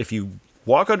logs, if you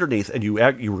walk underneath and you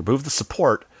remove the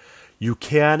support, you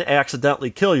can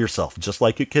accidentally kill yourself, just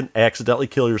like you can accidentally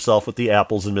kill yourself with the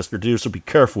apples in Mr. Do, so be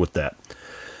careful with that.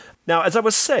 Now, as I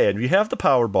was saying, you have the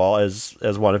Powerball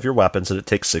as one of your weapons, and it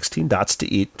takes 16 dots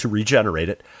to eat to regenerate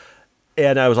it.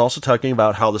 And I was also talking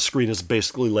about how the screen is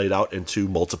basically laid out into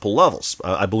multiple levels.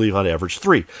 I believe on average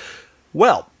 3.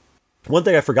 Well, one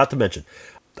thing I forgot to mention.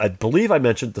 I believe I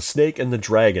mentioned the snake and the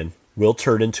dragon will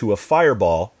turn into a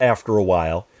fireball after a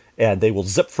while, and they will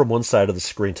zip from one side of the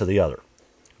screen to the other.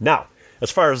 Now,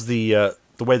 as far as the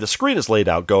way the screen is laid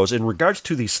out goes, in regards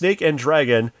to the snake and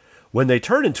dragon, when they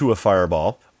turn into a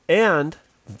fireball, and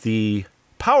the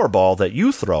Powerball that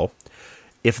you throw,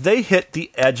 if they hit the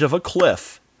edge of a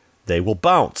cliff, they will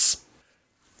bounce.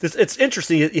 It's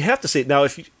interesting. You have to see it. Now,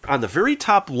 if you on the very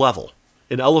top level,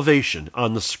 in elevation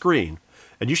on the screen,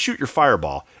 and you shoot your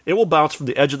fireball, it will bounce from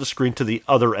the edge of the screen to the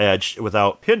other edge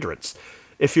without hindrance.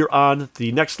 If you're on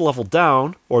the next level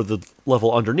down, or the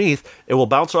level underneath, it will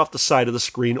bounce off the side of the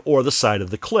screen or the side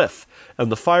of the cliff.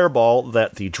 And the fireball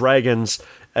that the dragons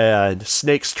and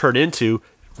snakes turn into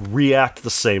react the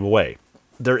same way.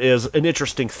 There is an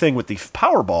interesting thing with the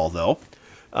Powerball, though.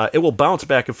 It will bounce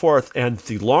back and forth, and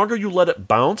the longer you let it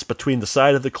bounce between the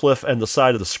side of the cliff and the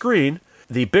side of the screen,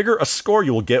 the bigger a score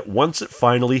you will get once it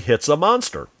finally hits a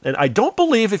monster. And I don't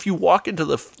believe if you walk into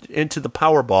the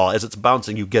Powerball as it's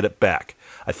bouncing, you get it back.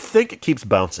 I think it keeps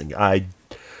bouncing. I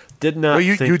did not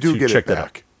you do get it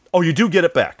back. Oh, you do get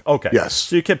it back. Okay. Yes.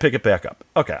 So you can pick it back up.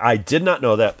 Okay. I did not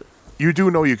know that. You do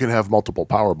know you can have multiple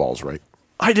Powerballs, right?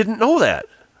 I didn't know that.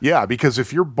 Yeah, because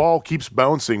if your ball keeps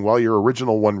bouncing while your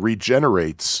original one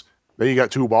regenerates, then you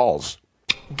got 2 balls.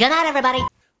 Good night, everybody.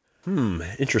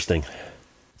 Interesting.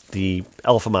 The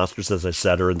alpha monsters, as I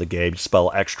said, are in the game.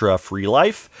 Spell extra free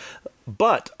life.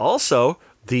 But also,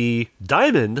 the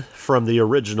diamond from the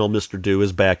original Mr. Do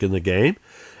is back in the game.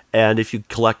 And if you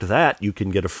collect that, you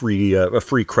can get a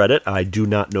free credit. I do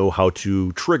not know how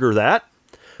to trigger that.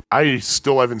 I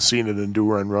still haven't seen it in Do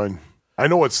Run. I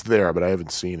know it's there, but I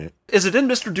haven't seen it. Is it in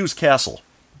Mr. Do's castle?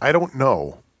 I don't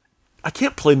know. I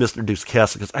can't play Mr. Do's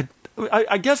castle because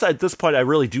I guess at this point I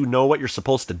really do know what you're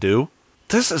supposed to do.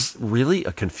 This is really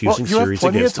a confusing series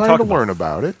of games you have plenty of time to learn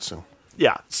about it. So.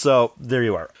 Yeah, so there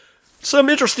you are. Some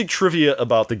interesting trivia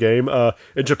about the game.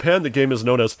 In Japan, the game is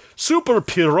known as Super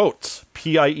Pirate.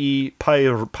 P-I-E,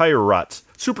 Pirate.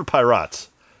 Super Pirate.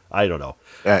 I don't know.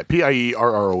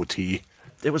 Pirrot.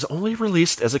 It was only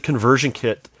released as a conversion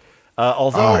kit.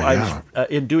 Although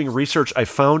in doing research, I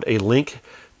found a link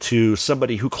to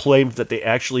somebody who claimed that they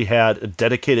actually had a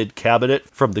dedicated cabinet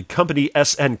from the company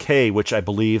SNK, which I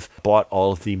believe bought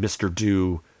all of the Mr.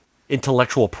 Do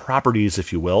intellectual properties,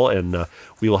 if you will, and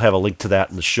we will have a link to that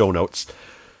in the show notes.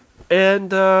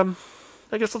 And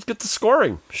I guess let's get to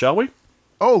scoring, shall we?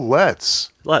 Oh,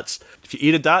 let's. If you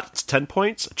eat a dot, it's 10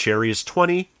 points. A cherry is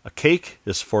 20. A cake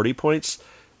is 40 points.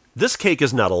 This cake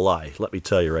is not a lie, let me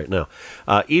tell you right now.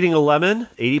 Eating a lemon,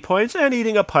 80 points. And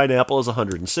eating a pineapple is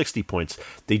 160 points.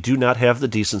 They do not have the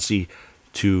decency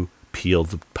to peel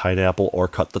the pineapple or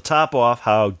cut the top off.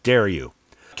 How dare you?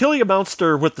 Killing a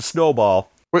monster with the snowball.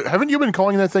 Wait, haven't you been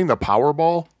calling that thing the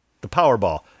Powerball? The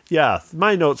Powerball. Yeah,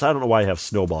 my notes, I don't know why I have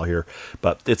snowball here,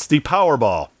 but it's the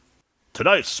Powerball.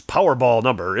 Tonight's Powerball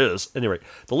number is... Anyway,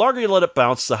 the longer you let it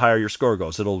bounce, the higher your score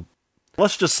goes.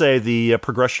 Let's just say the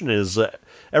progression is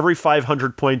every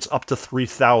 500 points up to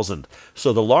 3,000.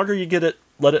 So the longer you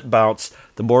let it bounce,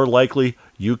 the more likely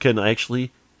you can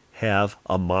actually have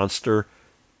a monster.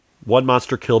 One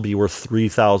monster kill be worth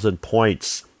 3,000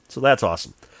 points. So that's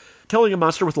awesome. Killing a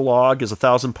monster with a log is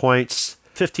 1,000 points,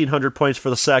 1,500 points for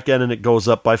the second, and it goes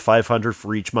up by 500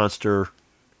 for each monster,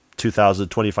 2,000,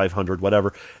 2,500,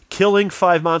 whatever. Killing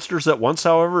 5 monsters at once,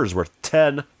 however, is worth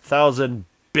 10,000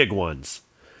 big ones.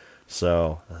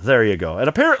 So there you go. And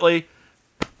apparently,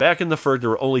 back in the Ferg, there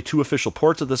were only 2 official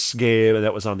ports of this game, and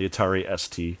that was on the Atari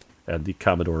ST and the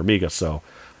Commodore Amiga. So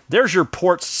there's your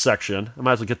ports section. I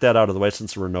might as well get that out of the way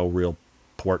since there were no real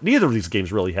port. Neither of these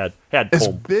games really had as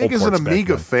big as an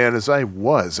Amiga fan as I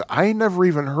was, I never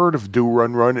even heard of Do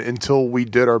Run Run until we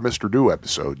did our Mr. Do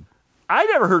episode. I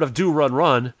never heard of Do Run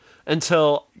Run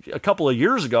until a couple of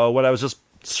years ago when I was just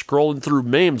scrolling through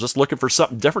MAME, just looking for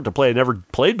something different to play I never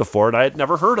played before, and I had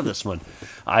never heard of this one.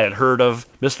 I had heard of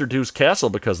Mr. Do's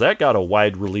Castle because that got a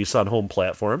wide release on home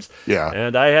platforms. Yeah.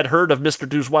 And I had heard of Mr.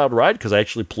 Do's Wild Ride because I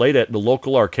actually played it in the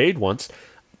local arcade once.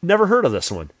 Never heard of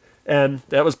this one. And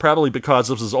that was probably because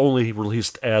this was only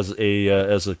released as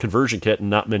a conversion kit, and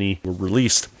not many were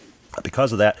released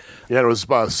because of that. Yeah, it was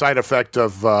a side effect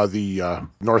of the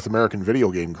North American video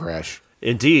game crash.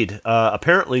 Indeed.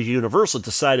 Apparently, Universal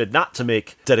decided not to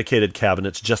make dedicated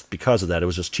cabinets just because of that. It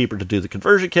was just cheaper to do the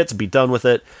conversion kits and be done with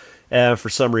it. And for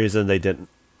some reason, they didn't.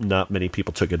 Not many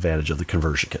people took advantage of the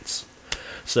conversion kits.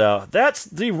 So that's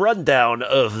the rundown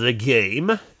of the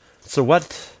game. So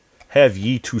what have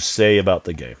ye to say about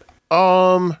the game?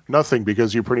 Nothing,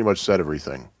 because you pretty much said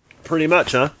everything. Pretty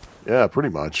much, huh? Yeah, pretty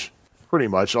much. Pretty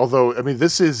much. Although, I mean,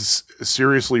 this is a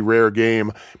seriously rare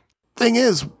game. Thing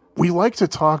is, we like to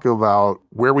talk about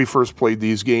where we first played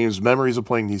these games, memories of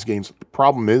playing these games. The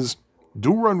problem is,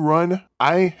 Do Run Run,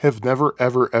 I have never,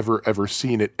 ever, ever, ever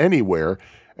seen it anywhere.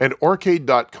 And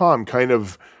Arcade.com kind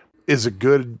of is a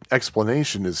good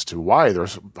explanation as to why.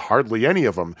 There's hardly any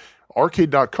of them.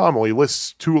 Arcade.com only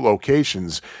lists 2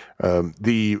 locations,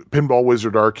 the Pinball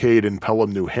Wizard Arcade in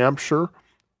Pelham, New Hampshire,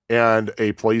 and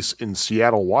a place in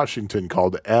Seattle, Washington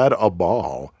called Add a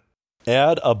Ball.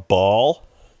 Add a Ball?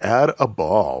 Add a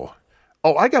Ball.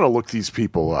 Oh, I gotta look these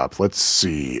people up. Let's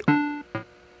see.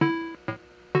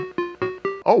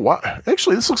 Oh, wow.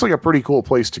 Actually, this looks like a pretty cool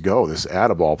place to go, this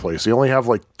Add a Ball place. They only have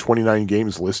like 29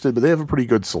 games listed, but they have a pretty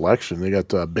good selection. They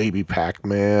got Baby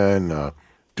Pac-Man,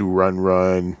 Do Run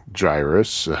Run,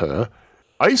 Gyrus,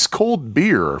 Ice Cold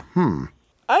Beer.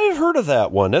 I've heard of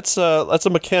that one. That's a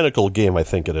mechanical game, I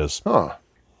think it is. Huh.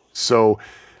 So,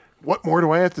 what more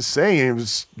do I have to say? It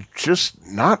was just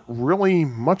not really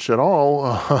much at all.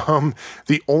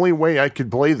 The only way I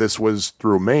could play this was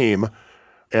through MAME,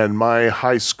 and my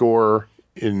high score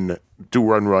in Do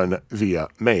Run Run via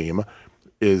MAME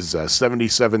is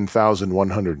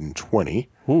 77,120.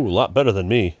 Ooh, a lot better than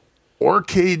me.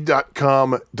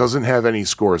 Arcade.com doesn't have any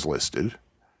scores listed.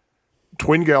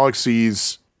 Twin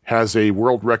Galaxies has a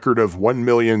world record of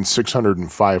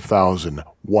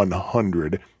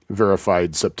 1,605,100,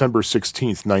 verified September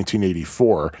 16th,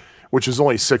 1984, which is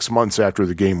only 6 months after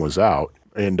the game was out.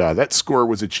 And that score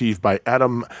was achieved by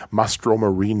Adam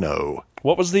Mastromarino.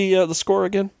 What was the score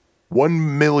again?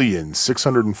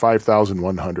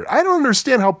 1,605,100. I don't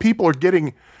understand how people are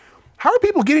getting... How are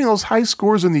people getting those high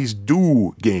scores in these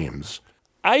Do games?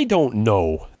 I don't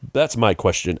know. That's my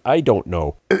question. I don't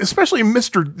know. Especially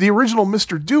the original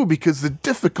Mr. Do, because the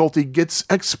difficulty gets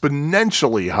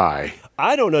exponentially high.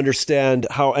 I don't understand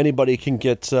how anybody can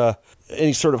get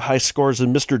any sort of high scores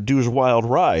in Mr. Do's Wild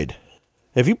Ride.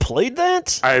 Have you played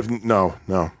that? No.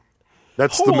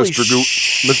 That's Holy the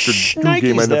Mr. Do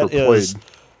game I never played.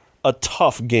 A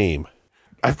tough game.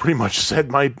 I've pretty much said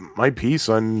my piece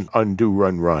on Do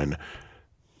Run Run.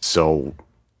 So,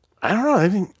 I don't know. I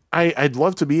think I'd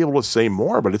love to be able to say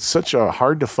more, but it's such a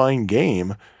hard to find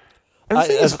game. And the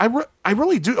thing is, I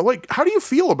really do like. How do you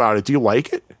feel about it? Do you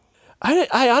like it?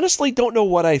 I honestly don't know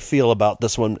what I feel about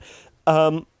this one.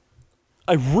 I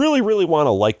I really, really want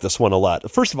to like this one a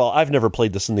lot. First of all, I've never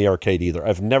played this in the arcade either.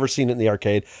 I've never seen it in the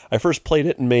arcade. I first played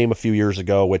it in MAME a few years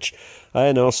ago, which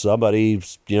I know somebody,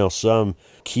 some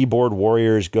keyboard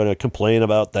warrior is going to complain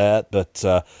about that.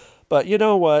 But you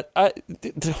know what?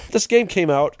 This game came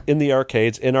out in the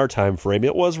arcades in our time frame.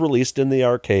 It was released in the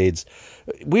arcades.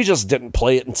 We just didn't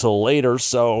play it until later.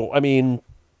 So, I mean,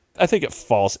 I think it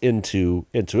falls into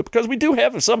it because we do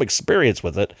have some experience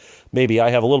with it. Maybe I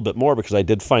have a little bit more because I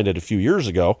did find it a few years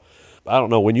ago. I don't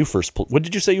know when you first. When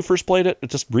did you say you first played it?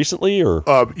 Just recently, or?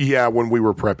 Yeah, when we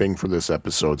were prepping for this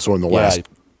episode. So in the last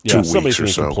 2 weeks somebody's or going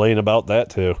to so. complain about that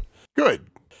too. Good.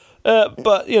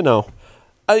 But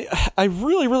I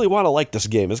really, really want to like this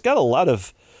game. It's got a lot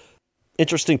of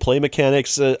interesting play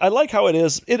mechanics. I like how it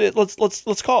is.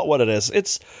 Let's call it what it is.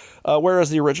 It's whereas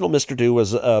the original Mr. Do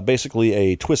was basically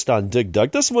a twist on Dig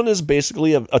Dug. This one is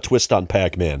basically a twist on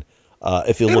Pac-Man.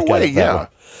 If you look at it that way.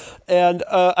 And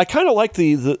I kind of like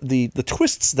the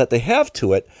twists that they have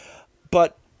to it,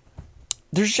 but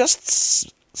there's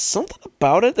just something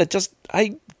about it that just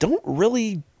I can't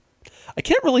really.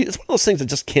 It's one of those things that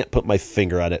just can't put my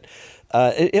finger on it.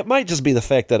 It might just be the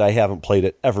fact that I haven't played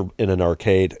it ever in an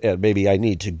arcade, and maybe I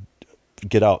need to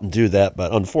get out and do that.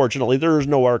 But unfortunately, there's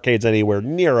no arcades anywhere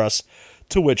near us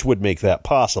to which would make that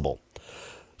possible.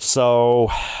 So,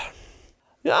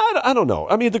 yeah, I don't know.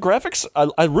 I mean, the graphics,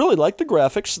 I really like the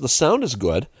graphics. The sound is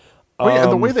good.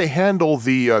 And the way they handle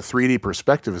the 3D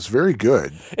perspective is very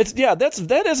good.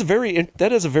 That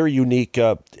is a very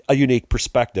unique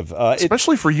perspective,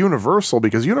 especially for Universal,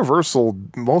 because Universal,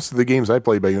 most of the games I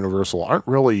played by Universal aren't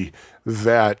really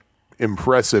that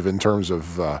impressive in terms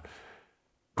of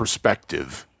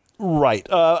perspective. Right.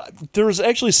 There's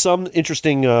actually some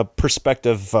interesting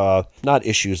perspective, not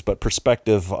issues, but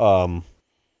perspective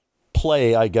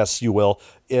play, I guess you will,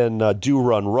 in Do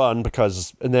Run Run,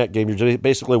 because in that game you're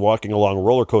basically walking along a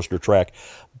roller coaster track.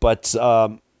 But this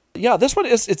one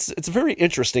it's very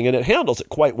interesting, and it handles it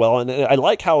quite well. And I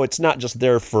like how it's not just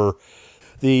there for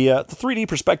the 3D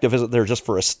perspective isn't there just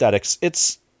for aesthetics.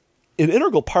 It's an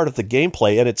integral part of the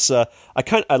gameplay, and it's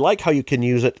I like how you can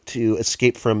use it to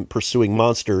escape from pursuing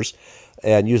monsters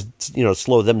and use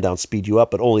slow them down, speed you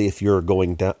up, but only if you're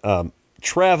going down,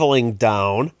 traveling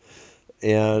down.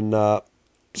 And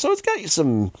so it's got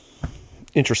some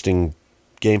interesting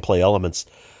gameplay elements.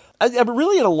 I'm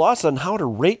really at a loss on how to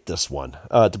rate this one,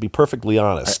 to be perfectly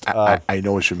honest. I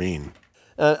know what you mean.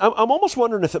 I'm almost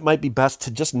wondering if it might be best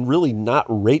to just really not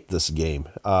rate this game,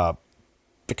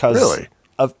 because really?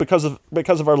 because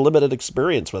of our limited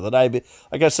experience with it.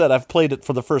 Like I said, I've played it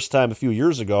for the first time a few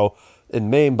years ago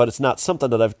in MAME, but it's not something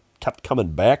that I've kept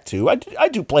coming back to. I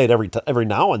do play it every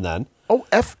now and then. Oh,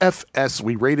 FFS,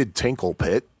 we rated Tinkle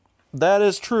Pit. That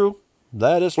is true.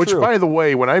 Which, by the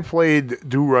way, when I played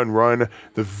Do Run Run,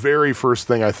 the very first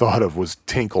thing I thought of was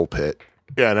Tinkle Pit.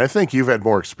 Yeah, and I think you've had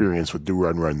more experience with Do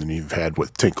Run Run than you've had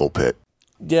with Tinkle Pit.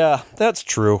 Yeah, that's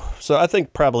true. So I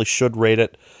think probably should rate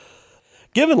it.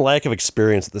 Given lack of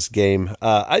experience with this game,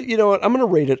 you know what? I'm going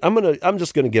to rate it. I'm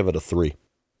just going to give it a 3.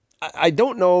 I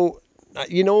don't know.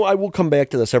 I will come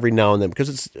back to this every now and then because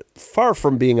it's far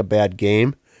from being a bad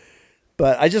game.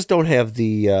 But I just don't have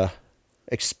the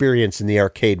experience in the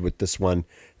arcade with this one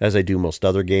as I do most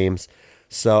other games.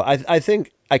 So I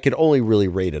think I could only really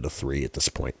rate it a 3 at this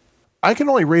point. I can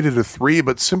only rate it a 3,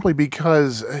 but simply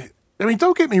because, I mean,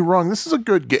 don't get me wrong, this is a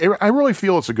good game. I really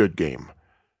feel it's a good game.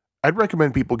 I'd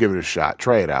recommend people give it a shot.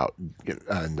 Try it out.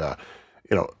 And,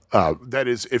 that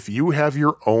is, if you have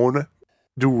your own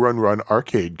Do Run Run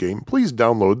arcade game, please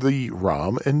download the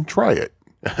ROM and try it.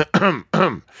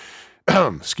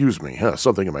 Excuse me,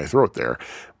 something in my throat there.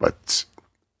 But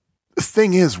the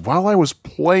thing is, while I was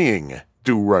playing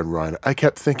Do Run Run, I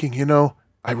kept thinking,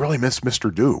 I really miss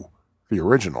Mr. Do, the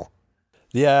original.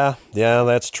 Yeah,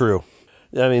 that's true.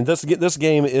 I mean, this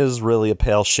game is really a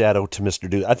pale shadow to Mr.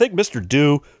 Do. I think Mr.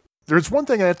 Do... There's one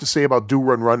thing I have to say about Do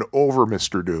Run Run over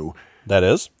Mr. Do. That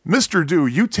is? Mr. Do,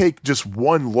 you take just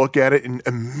one look at it and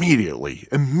immediately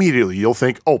you'll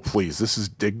think, oh, please, this is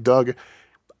Dig Dug.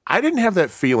 I didn't have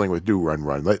that feeling with Do Run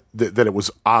Run, that it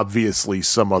was obviously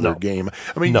some other game.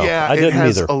 I mean, it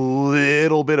has a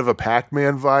little bit of a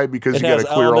Pac-Man vibe because you got to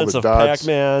clear all the dots. It has elements of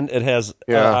Pac-Man. It has,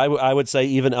 I would say,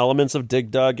 even elements of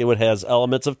Dig Dug. It has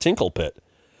elements of Tinkle Pit.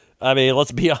 I mean,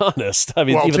 let's be honest. I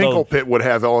mean, Tinkle Pit would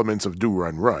have elements of Do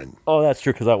Run Run. Oh, that's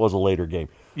true, because that was a later game.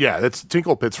 Yeah, that's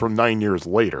Tinkle Pit's from 9 years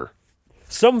later.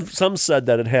 Some said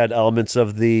that it had elements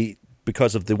of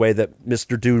because of the way that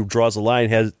Mr. Do draws a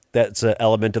line, that's an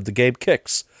element of the game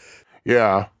Kicks.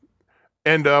 Yeah.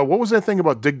 And what was that thing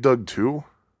about Dig Dug 2?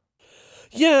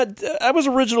 Yeah, I was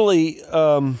originally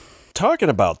talking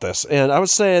about this, and I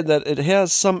was saying that it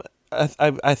has some.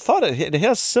 I thought it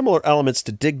has similar elements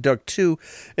to Dig Dug 2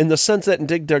 in the sense that in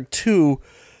Dig Dug 2,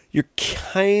 you're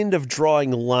kind of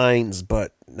drawing lines,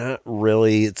 but not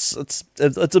really. It's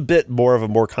a bit more of a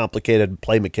more complicated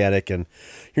play mechanic, and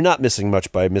you're not missing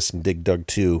much by missing Dig Dug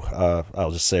 2.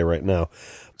 I'll just say right now.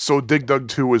 So Dig Dug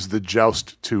 2 is the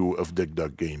Joust 2 of Dig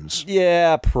Dug games.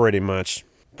 Yeah, pretty much.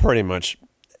 Pretty much.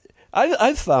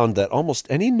 I've found that almost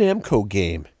any Namco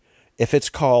game, if it's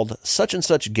called such and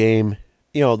such game,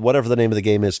 whatever the name of the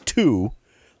game is, 2,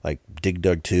 like Dig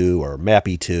Dug 2 or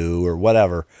Mappy 2 or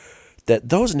whatever, that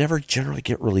those never generally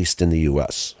get released in the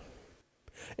U.S.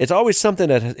 It's always something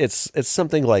that it's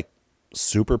something like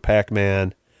Super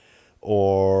Pac-Man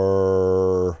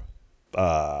or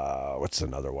what's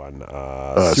another one?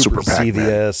 Super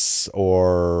Xevious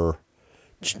or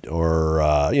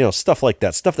stuff like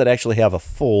that. Stuff that actually have a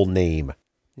full name.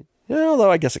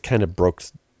 Although I guess it kind of broke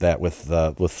that with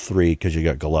 3 because you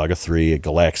got Galaga 3,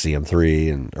 Galaxian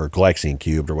 3, or Galaxian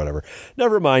Cubed or whatever.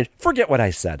 Never mind. Forget what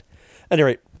I said. At any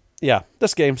rate, yeah,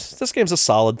 this game's a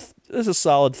solid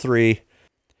 3.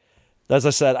 As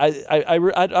I said, I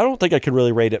don't think I could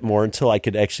really rate it more until I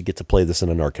could actually get to play this in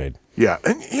an arcade. Yeah,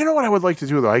 and you know what I would like to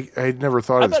do, though? I never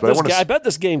thought of this, but I bet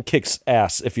this game kicks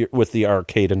ass if you're with the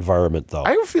arcade environment, though. I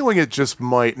have a feeling it just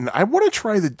might, and I want to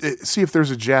try see if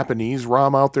there's a Japanese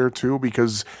ROM out there, too,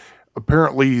 because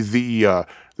apparently the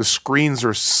screens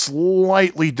are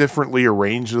slightly differently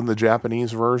arranged in the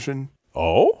Japanese version.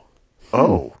 Oh?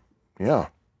 Oh, yeah.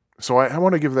 So I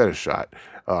want to give that a shot.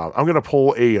 I'm going to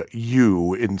pull a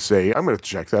U and say I'm going to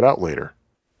check that out later.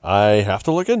 I have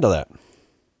to look into that.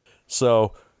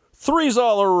 So, 3s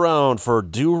all around for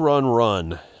Do Run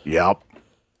Run. Yep.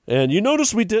 And you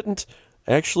notice we didn't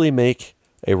actually make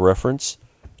a reference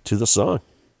to the song.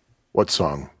 What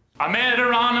song? I met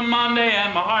her on a Monday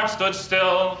and my heart stood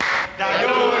still.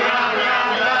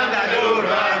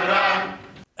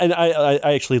 And I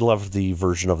actually loved the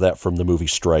version of that from the movie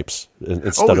Stripes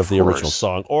instead of the original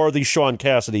song, or the Sean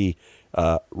Cassidy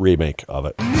remake of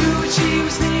it. Knew what she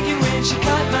was thinking when she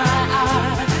caught my eye.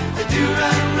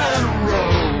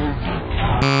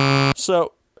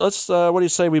 So let's. What do you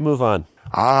say we move on?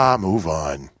 Move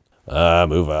on.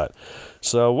 Move on.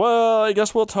 So, well, I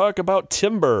guess we'll talk about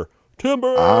Timber.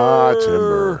 Timber.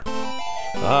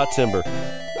 Timber.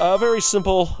 Very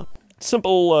simple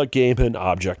game and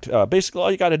object. Basically,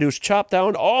 all you got to do is chop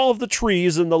down all of the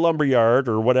trees in the lumberyard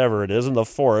or whatever it is in the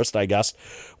forest, I guess,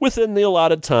 within the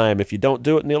allotted time. If you don't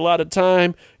do it in the allotted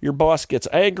time, your boss gets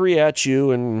angry at you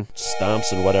and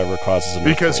stomps and whatever causes an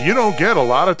because earthquake. You don't get a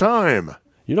lot of time.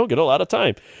 You don't get a lot of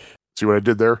time. See what I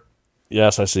did there?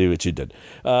 Yes, I see what you did.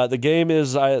 The game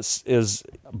is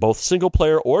both single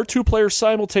player or 2-player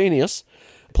simultaneous.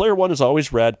 Player 1 is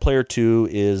always red. Player 2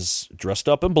 is dressed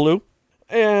up in blue.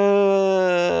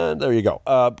 And there you go.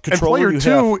 Controller, and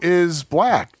player 2 is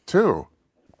black, too.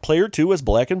 Player 2 is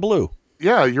black and blue.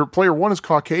 Yeah, your player 1 is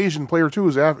Caucasian. Player 2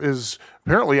 is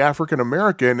apparently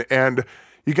African-American. And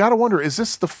you got to wonder, is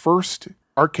this the first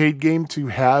arcade game to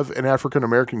have an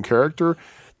African-American character?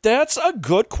 That's a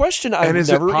good question. And is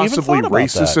it possibly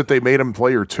racist that they made him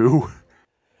player 2?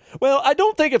 Well, I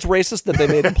don't think it's racist that they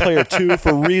made him player 2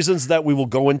 for reasons that we will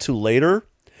go into later.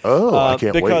 Oh, I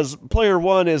can't wait. Because player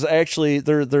 1 is actually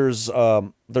there's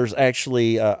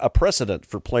actually a precedent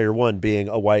for player 1 being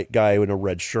a white guy in a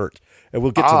red shirt, and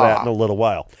we'll get to that in a little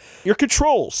while. Your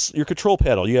control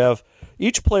panel. You have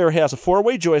each player has a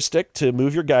 4-way joystick to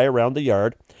move your guy around the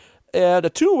yard, and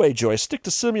a 2-way joystick to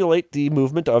simulate the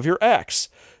movement of your axe.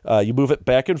 You move it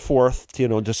back and forth,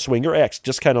 to swing your axe,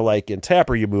 just kind of like in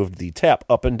Tapper, you moved the tap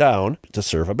up and down to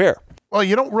serve a bear. Well,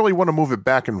 you don't really want to move it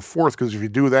back and forth because if you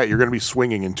do that, you're going to be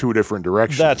swinging in 2 different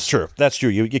directions. That's true.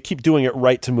 You keep doing it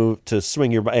right to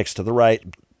swing your axe to the right,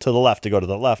 to the left to go to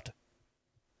the left.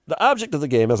 The object of the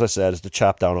game, as I said, is to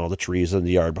chop down all the trees in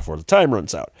the yard before the time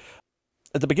runs out.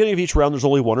 At the beginning of each round, there's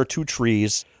only 1 or 2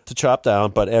 trees to chop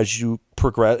down, but as you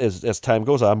progress, as time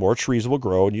goes on, more trees will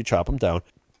grow and you chop them down.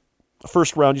 The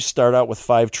first round, you start out with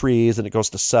 5 trees, and it goes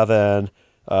to 7.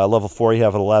 Level 4, you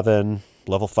have 11.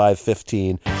 Level 5,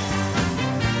 15.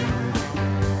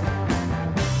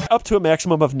 Up to a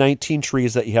maximum of 19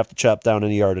 trees that you have to chop down in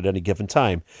the yard at any given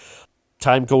time.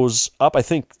 Time goes up. I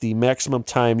think the maximum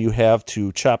time you have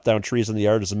to chop down trees in the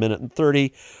yard is 1 minute and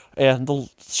 30, and the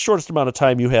shortest amount of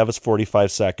time you have is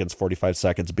 45 seconds, 45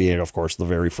 seconds being, of course, the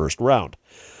very first round.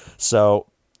 So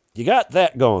you got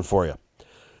that going for you.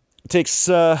 It takes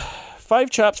 5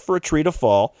 chops for a tree to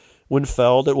fall. When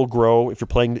felled, it will grow. If you're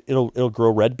playing, it'll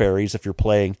grow red berries. If you're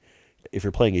playing a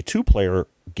 2-player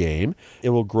game, it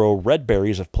will grow red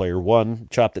berries if player 1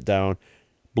 chopped it down,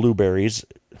 blueberries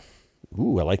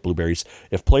Ooh, I like blueberries.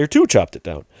 If player 2 chopped it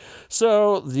down.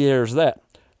 So there's that.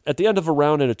 At the end of a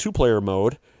round in a 2-player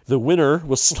mode, the winner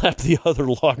will slap the other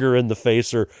logger in the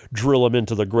face or drill him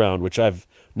into the ground, which I've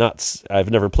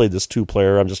never played this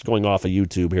 2-player. I'm just going off of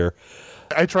YouTube here.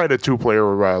 I tried a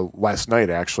 2-player last night,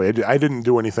 actually. I didn't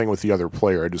do anything with the other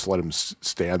player. I just let him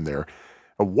stand there.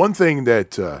 One thing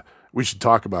that we should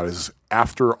talk about is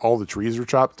after all the trees are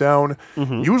chopped down,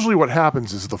 usually what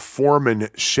happens is the foreman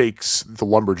shakes the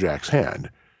lumberjack's hand.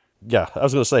 Yeah, I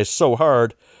was going to say so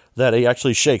hard that he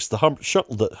actually shakes the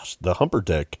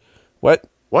humperdick. What?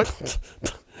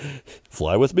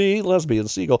 Fly with me, lesbian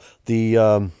seagull.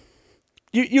 The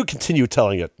you continue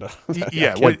telling it.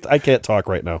 Yeah, I can't talk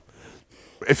right now.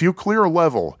 If you clear a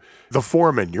level, the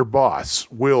foreman, your boss,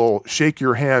 will shake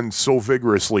your hand so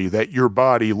vigorously that your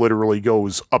body literally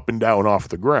goes up and down off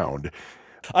the ground.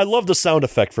 I love the sound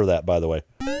effect for that, by the way.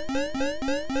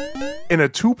 In a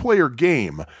 2-player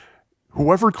game,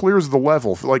 whoever clears the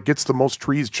level, like gets the most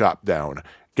trees chopped down,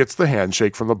 gets the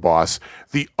handshake from the boss.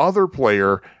 The other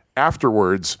player,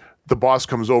 afterwards, the boss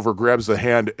comes over, grabs the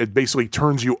hand, it basically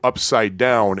turns you upside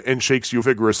down and shakes you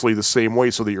vigorously the same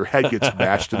way so that your head gets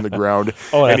bashed in the ground.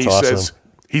 Oh, that's and awesome.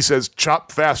 He says,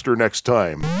 chop faster next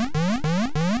time.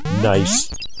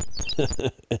 Nice.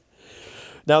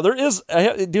 Now,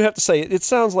 I do have to say, it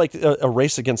sounds like a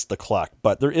race against the clock,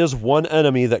 but there is one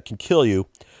enemy that can kill you,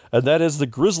 and that is the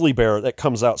grizzly bear that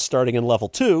comes out starting in level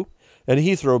 2, and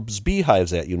he throws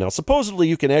beehives at you. Now, supposedly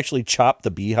you can actually chop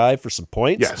the beehive for some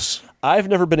points. Yes. I've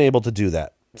never been able to do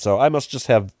that, so I must just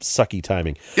have sucky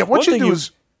timing. Yeah, what you do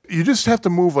is you just have to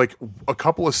move like a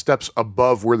couple of steps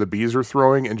above where the bees are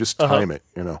throwing and just time it,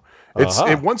 you know.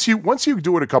 Once you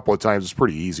do it a couple of times, it's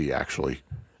pretty easy, actually.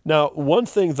 Now, one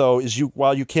thing, though, is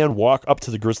while you can walk up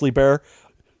to the grizzly bear,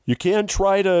 you can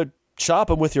try to chop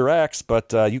him with your axe,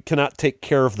 but you cannot take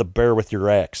care of the bear with your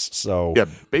axe. So yeah,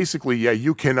 basically,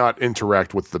 you cannot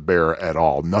interact with the bear at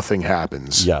all. Nothing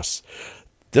happens. Yes.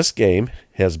 This game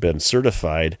has been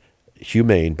certified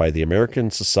humane by the American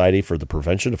Society for the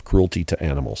Prevention of Cruelty to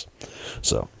Animals.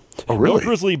 So, oh, really? No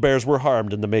grizzly bears were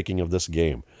harmed in the making of this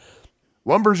game.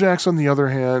 Lumberjacks, on the other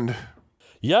hand...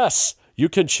 Yes, you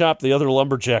can chop the other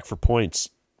lumberjack for points,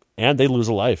 and they lose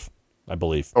a life, I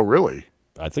believe. Oh, really?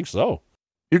 I think so.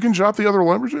 You can chop the other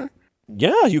lumberjack?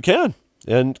 Yeah, you can.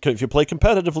 And if you play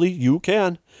competitively, you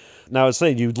can. Now, I was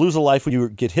saying, you lose a life when you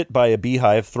get hit by a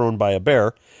beehive thrown by a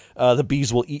bear. The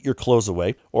bees will eat your clothes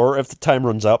away, or if the time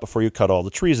runs out before you cut all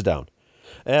the trees down.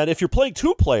 And if you're playing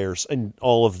 2 players and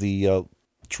all of the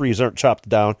trees aren't chopped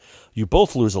down, you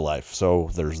both lose a life. So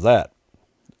there's that.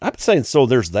 I'm saying so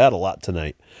there's that a lot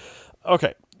tonight.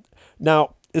 Okay.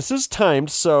 Now, this is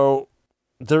timed, so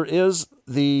there is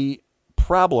the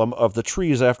problem of the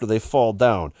trees after they fall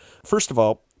down. First of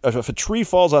all, if a tree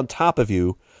falls on top of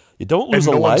you, you don't lose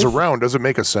a life. And no one's around. Does it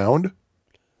make a sound?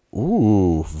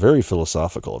 Ooh, very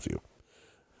philosophical of you.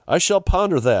 I shall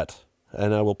ponder that,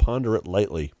 and I will ponder it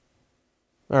lightly.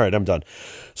 All right, I'm done.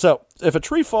 So, if a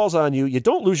tree falls on you, you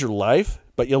don't lose your life,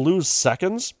 but you lose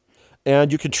seconds,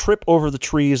 and you can trip over the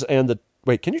trees and the...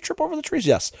 Wait, can you trip over the trees?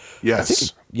 Yes.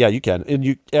 Yes. Yeah, you can.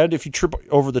 And if you trip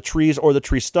over the trees or the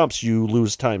tree stumps, you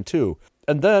lose time too.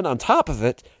 And then on top of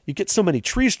it, you get so many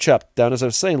trees chopped down. As I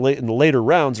was saying, in the later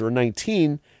rounds, there are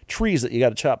 19 trees that you got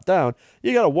to chop down.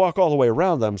 You got to walk all the way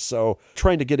around them. So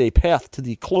trying to get a path to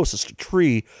the closest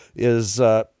tree is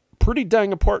pretty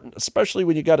dang important, especially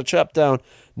when you got to chop down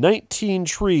 19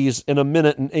 trees in 1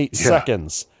 minute and 8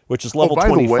 seconds, which is level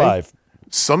 25. The way,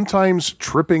 sometimes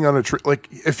tripping on a tree, like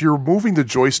if you're moving the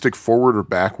joystick forward or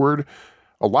backward,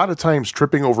 a lot of times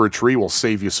tripping over a tree will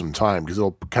save you some time because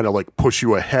it'll kind of like push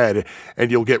you ahead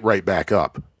and you'll get right back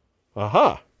up.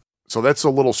 Uh-huh. So that's a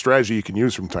little strategy you can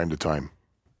use from time to time.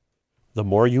 The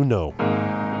more you know.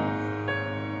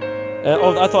 And,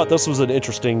 I thought this was an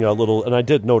interesting little, and I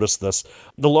did notice this.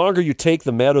 The longer you take,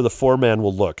 the madder the foreman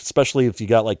will look, especially if you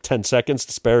got like 10 seconds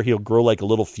to spare. He'll grow like a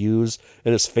little fuse,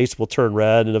 and his face will turn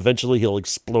red, and eventually he'll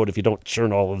explode if you don't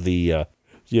churn all of the,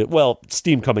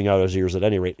 steam coming out of his ears at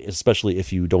any rate, especially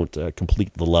if you don't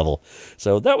complete the level.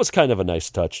 So that was kind of a nice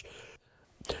touch.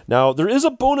 Now, there is a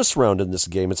bonus round in this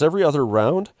game. It's every other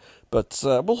round, but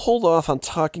we'll hold off on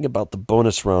talking about the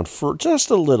bonus round for just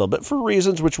a little bit for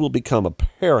reasons which will become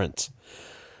apparent.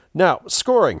 Now,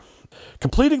 scoring.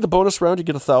 Completing the bonus round, you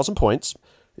get 1,000 points.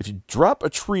 If you drop a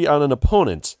tree on an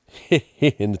opponent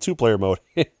in the 2-player mode,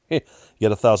 you get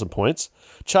 1,000 points.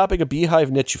 Chopping a beehive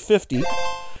nets you 50.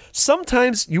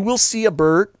 Sometimes you will see a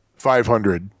bird.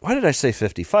 500. Why did I say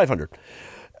 50? 500.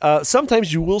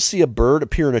 Sometimes you will see a bird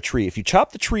appear in a tree. If you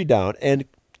chop the tree down and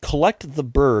collect the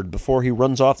bird before he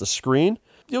runs off the screen,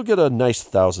 you'll get a nice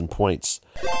 1,000 points.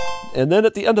 And then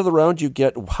at the end of the round, you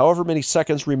get however many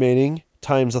seconds remaining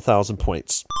times 1,000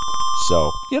 points.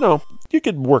 So, you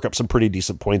could work up some pretty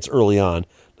decent points early on,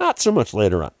 not so much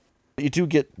later on. You do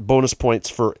get bonus points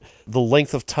for the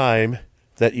length of time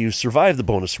that you survive the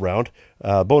bonus round.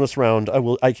 I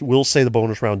will say the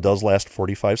bonus round does last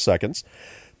 45 seconds,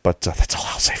 but that's all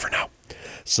I'll say for now.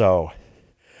 So,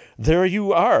 there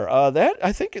you are.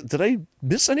 Did I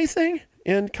miss anything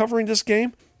in covering this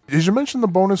game? Did you mention the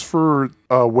bonus for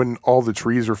when all the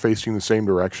trees are facing the same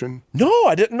direction? No,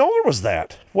 I didn't know there was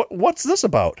that. What's this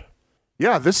about?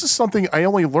 Yeah, this is something I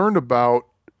only learned about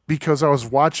because I was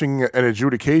watching an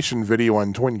adjudication video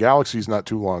on Twin Galaxies not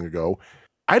too long ago.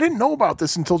 I didn't know about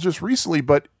this until just recently,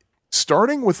 but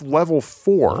starting with level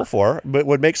 4, but it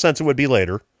would make sense it would be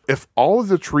later. If all of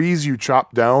the trees you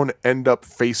chop down end up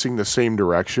facing the same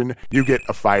direction, you get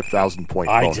a 5,000 point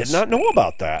bonus. I did not know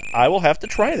about that. I will have to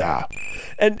try that.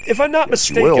 And if I'm not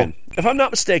mistaken,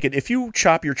 if you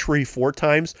chop your tree 4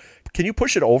 times, can you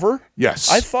push it over?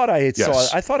 Yes. I thought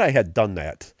I had done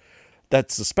that.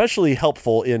 That's especially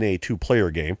helpful in a 2-player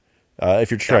game.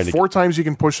 If you're trying to 4 times you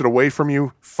can push it away from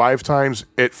you, 5 times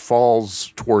it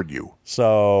falls toward you.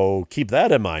 So keep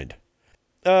that in mind.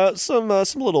 Some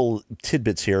little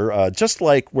tidbits here. Just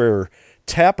like where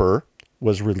Tapper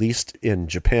was released in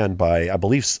Japan by, I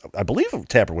believe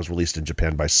Tapper was released in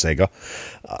Japan by Sega.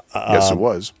 Yes, it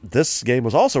was. This game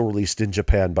was also released in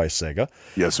Japan by Sega.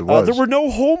 Yes, it was. There were no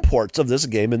home ports of this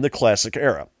game in the classic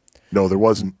era. No, there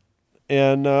wasn't.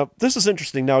 And this is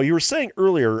interesting. Now, you were saying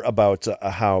earlier about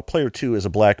how Player 2 is a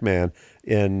black man,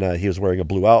 and he was wearing a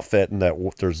blue outfit, and that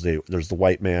there's the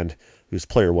white man who's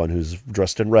Player 1 who's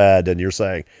dressed in red, and you're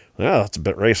saying, well, that's a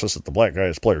bit racist that the black guy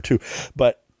is Player 2.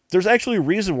 But there's actually a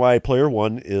reason why Player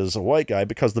 1 is a white guy,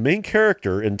 because the main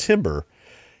character in Timber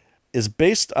is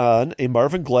based on a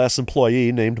Marvin Glass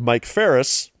employee named Mike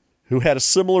Ferris, who had a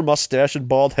similar mustache and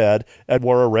bald head and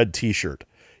wore a red t-shirt.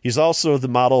 He's also the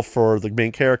model for the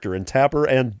main character in Tapper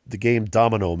and the game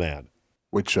Domino Man.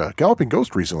 Which Galloping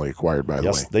Ghost recently acquired, by the way.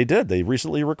 Yes, they did. They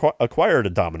recently acquired a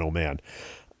Domino Man.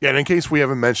 Yeah, and in case we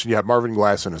haven't mentioned yet, Marvin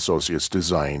Glass and Associates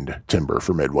designed Timber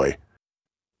for Midway.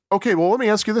 Okay, well, let me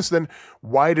ask you this then.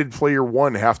 Why did Player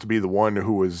 1 have to be the one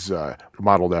who was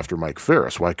modeled after Mike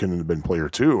Ferris? Why couldn't it have been Player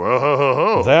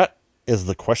 2? That is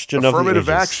the question of the ages. Affirmative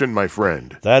action, my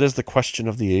friend. That is the question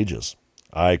of the ages.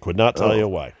 I could not tell you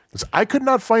why. I could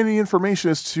not find any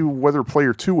information as to whether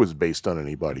Player 2 was based on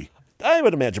anybody. I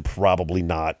would imagine probably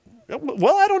not.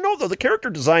 Well, I don't know, though. The character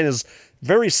design is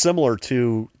very similar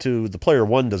to the Player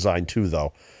 1 design, too,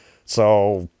 though.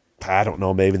 So, I don't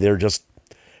know. Maybe they're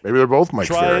both Mike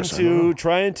Ferris.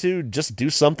 Trying to just do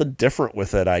something different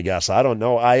with it, I guess. I don't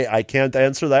know. I can't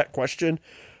answer that question.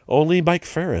 Only Mike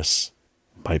Ferris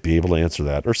might be able to answer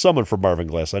that, or someone from Marvin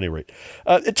Glass, at any rate.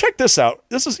 Check this out.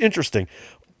 This is interesting.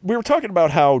 We were talking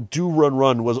about how Do Run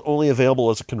Run was only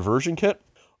available as a conversion kit.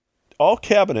 All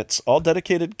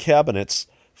dedicated cabinets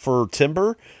for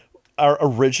Timber are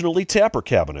originally Tapper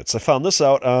cabinets. I found this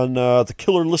out on the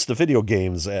killer list of video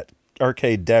games at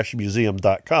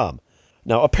arcade-museum.com.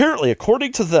 Now, apparently,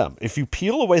 according to them, if you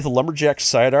peel away the Lumberjack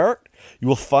side art, you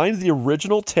will find the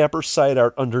original Tapper side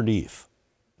art underneath.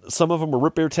 Some of them were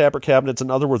Root Beer Tapper cabinets, and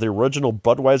other were the original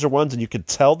Budweiser ones, and you could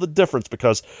tell the difference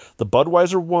because the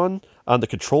Budweiser one on the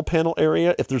control panel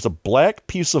area, if there's a black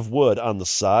piece of wood on the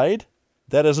side,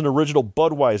 that is an original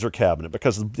Budweiser cabinet,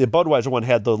 because the Budweiser one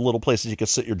had the little places you could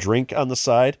sit your drink on the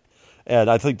side, and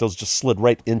I think those just slid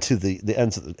right into the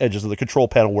edges of the control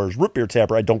panel, whereas Root Beer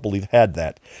Tapper, I don't believe, had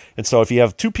that. And so if you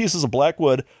have 2 pieces of black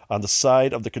wood on the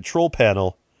side of the control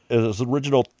panel, it is an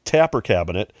original Tapper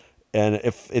cabinet, and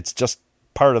if it's just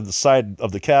part of the side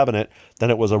of the cabinet, then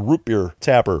it was a Root Beer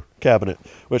Tapper cabinet,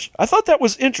 which I thought that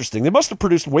was interesting. They must have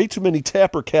produced way too many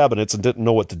Tapper cabinets and didn't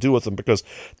know what to do with them, because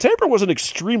Tapper was an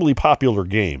extremely popular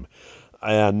game.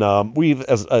 And we've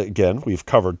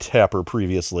covered Tapper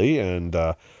previously, and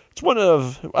it's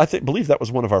believe that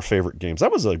was one of our favorite games.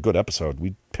 That was a good episode.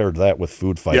 We paired that with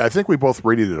Food Fight. Yeah, I think we both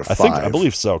rated it a 5. I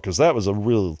believe so, because that was a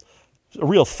real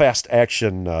fast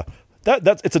action.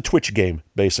 It's a Twitch game,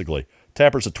 basically.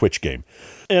 Tapper's a Twitch game.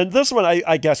 And this one,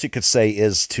 I guess you could say,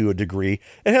 is to a degree.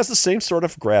 It has the same sort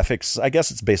of graphics. I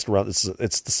guess it's based around,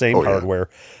 it's the same hardware.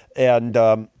 And,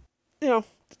 I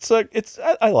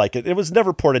like it. It was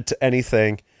never ported to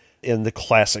anything in the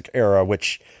classic era,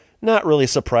 which, not really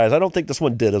surprised. I don't think this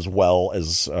one did as well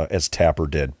as Tapper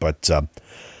did, but...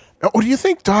 do you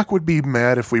think Doc would be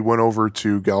mad if we went over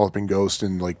to Galloping Ghost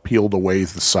and peeled away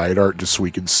the side art just so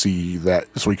we could see that,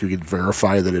 so we could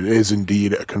verify that it is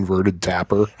indeed a converted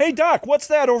Tapper? Hey Doc, what's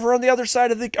that over on the other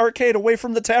side of the arcade away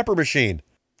from the Tapper machine?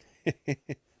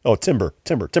 Oh, Timber.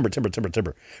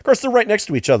 Of course, they're right next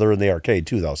to each other in the arcade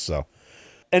too, though. So,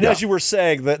 and as you were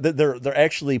saying, that they're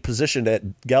actually positioned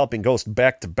at Galloping Ghost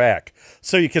back to back,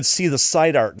 so you can see the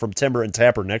side art from Timber and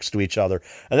Tapper next to each other,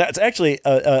 and that's actually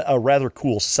a rather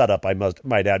cool setup, I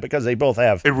might add, because they both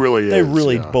have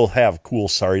both have cool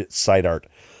side art.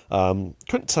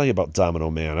 Couldn't tell you about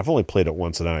Domino Man. I've only played it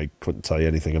once, and I couldn't tell you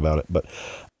anything about it, but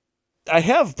I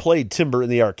have played Timber in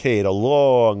the arcade a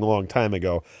long time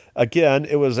ago. Again,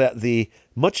 it was at the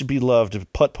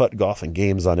much-beloved Putt-Putt Golf and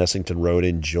Games on Essington Road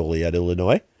in Joliet,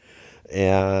 Illinois.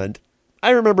 And I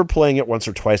remember playing it once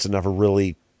or twice and never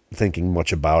really thinking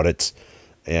much about it.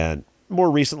 And more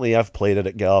recently, I've played it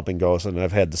at Galloping Ghost, and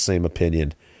I've had the same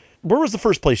opinion. Where was the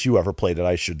first place you ever played it?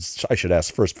 I should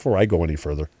ask first before I go any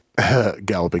further.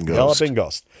 Galloping Ghost. Galloping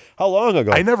Ghost. How long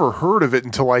ago? I never heard of it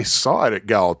until I saw it at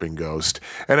Galloping Ghost,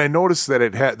 and I noticed that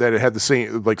it had the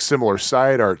same, like, similar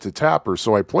side art to Tapper.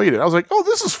 So I played it. I was like, "Oh,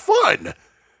 this is fun,"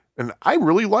 and I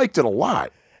really liked it a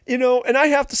lot. And I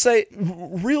have to say,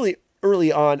 really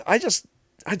early on, I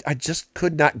just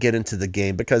could not get into the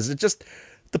game because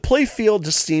the play field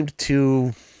just seemed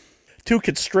too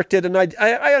constricted, and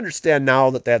I understand now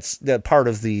that that's part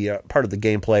of the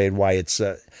gameplay and why it's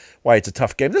a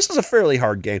tough game. This is a fairly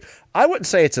hard game. I wouldn't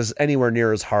say it's anywhere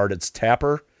near as hard as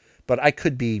Tapper, but I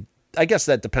guess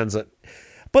that depends on.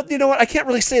 But you know what? I can't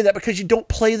really say that because you don't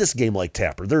play this game like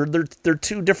Tapper. They're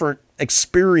two different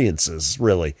experiences,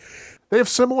 really. They have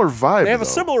similar vibe. They have a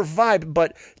similar vibe,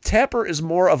 but Tapper is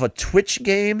more of a twitch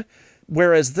game,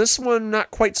 whereas this one,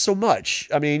 not quite so much.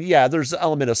 I mean, yeah, there's the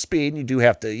element of speed, and you do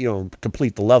have to,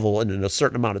 complete the level in a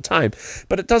certain amount of time,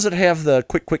 but it doesn't have the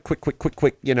quick, get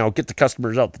the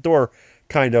customers out the door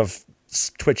kind of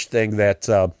twitch thing that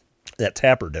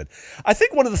Tapper did. I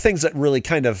think one of the things that really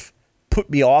kind of put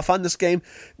me off on this game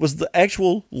was the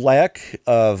actual lack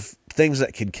of things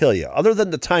that can kill you. Other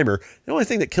than the timer, the only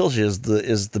thing that kills you is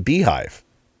the beehive.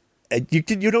 And you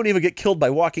don't even get killed by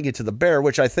walking into the bear,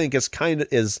 which I think is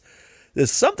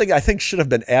something I think should have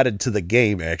been added to the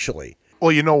game, actually.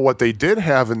 Well, you know what they did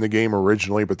have in the game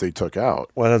originally, but they took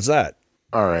out? What is that?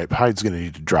 All right, Hyde's going to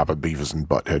need to drop a Beavis and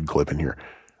Butthead clip in here.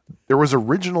 There was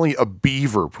originally a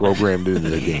beaver programmed into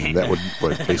the game that would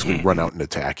basically run out and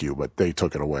attack you, but they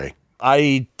took it away.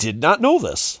 I did not know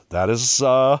this. That is,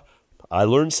 I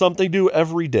learn something new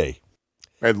every day.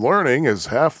 And learning is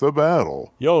half the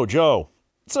battle. Yo, Joe.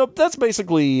 So that's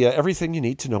basically everything you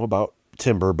need to know about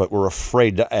Timber, but we're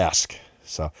afraid to ask.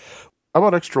 So, how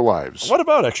about Extra Lives? What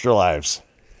about Extra Lives?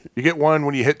 You get one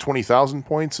when you hit 20,000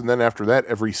 points, and then after that,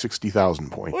 every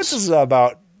 60,000 points. Which is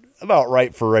about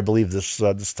right for, I believe,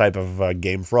 this type of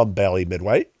game from Bally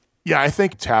Midway. Yeah, I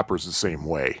think Tapper's the same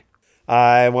way.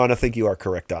 I want to think you are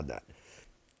correct on that.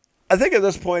 I think at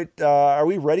this point, are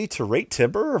we ready to rate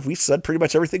Timber? Have we said pretty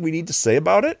much everything we need to say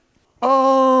about it?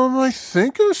 I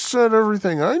think I said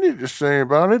everything I need to say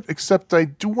about it, except I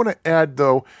do want to add,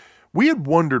 though, we had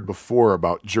wondered before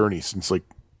about Journey since,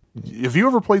 have you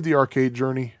ever played the arcade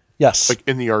Journey? Yes. Like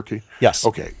in the arcade? Yes.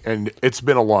 Okay, and it's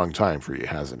been a long time for you,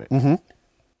 hasn't it? Mm-hmm.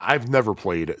 I've never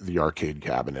played the arcade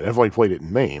cabinet. I've only played it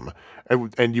in MAME.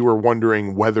 And you were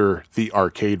wondering whether the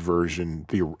arcade version,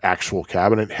 the actual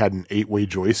cabinet, had an 8-way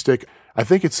joystick. I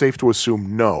think it's safe to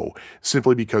assume no,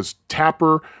 simply because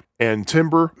Tapper and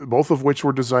Timber, both of which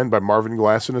were designed by Marvin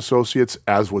Glass and Associates,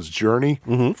 as was Journey,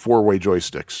 4-way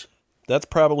joysticks. That's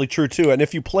probably true, too. And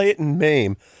if you play it in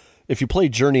MAME, if you play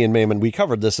Journey in MAME, and we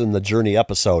covered this in the Journey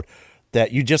episode,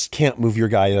 that you just can't move your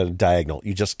guy at a diagonal.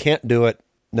 You just can't do it,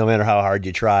 no matter how hard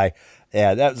you try.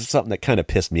 Yeah, that was something that kind of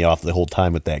pissed me off the whole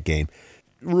time with that game.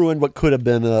 Ruined what could have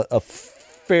been a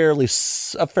fairly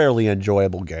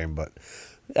enjoyable game, but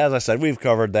as I said, we've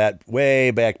covered that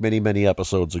way back many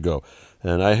episodes ago.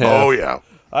 And I have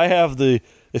I have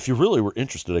if you really were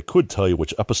interested, I could tell you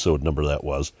which episode number that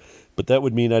was, but that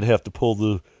would mean I'd have to pull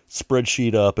the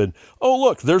spreadsheet up and, oh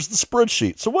look, there's the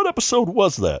spreadsheet. So what episode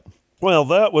was that? Well,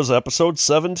 that was episode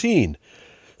 17.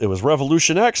 It was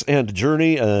Revolution X and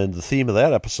Journey, and the theme of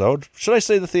that episode, should I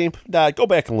say the theme? Nah, go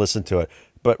back and listen to it.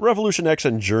 But Revolution X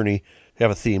and Journey have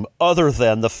a theme other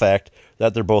than the fact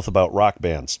that they're both about rock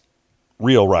bands.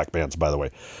 Real rock bands, by the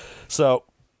way. So,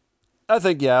 I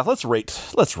think, yeah, let's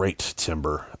rate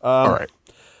Timber. All right.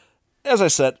 As I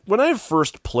said, when I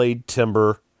first played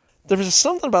Timber, there was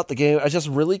something about the game I just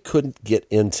really couldn't get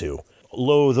into.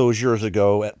 Those years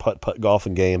ago at Putt-Putt Golf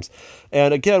and Games.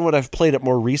 And again, when I've played it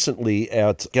more recently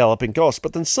at Galloping Ghost.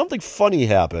 But then something funny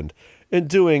happened in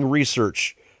doing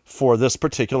research for this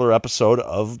particular episode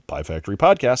of Pie Factory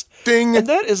Podcast. Ding! And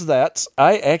that is that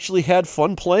I actually had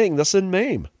fun playing this in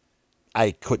MAME.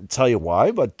 I couldn't tell you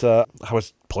why, but I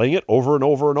was playing it over and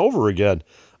over and over again.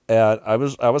 and I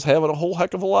was having a whole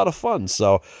heck of a lot of fun.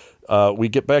 So we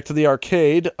get back to the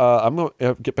arcade. I'm going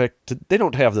to get back to... They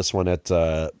don't have this one at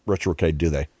Retro Arcade, do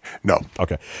they? No.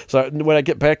 Okay. So when I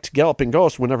get back to Galloping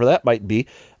Ghost, whenever that might be,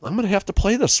 I'm going to have to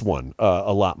play this one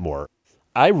a lot more.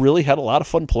 I really had a lot of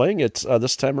fun playing it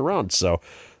this time around. So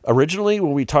originally,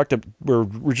 when we were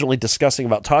originally discussing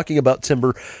about talking about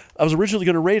Timber, I was originally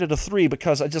going to rate it a 3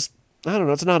 because I don't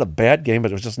know, it's not a bad game,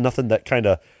 but it was just nothing that kind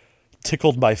of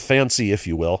tickled my fancy, if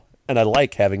you will. And I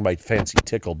like having my fancy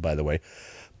tickled, by the way.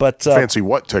 But Fancy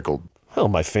what tickled? well,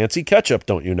 my fancy ketchup,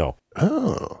 don't you know?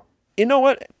 Oh. You know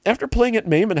what? After playing at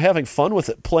MAME and having fun with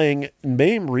it, playing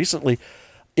MAME recently,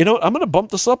 you know what? I'm going to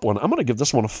bump this up one. I'm going to give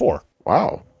this one a 4.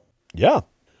 Wow. Yeah.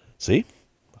 See?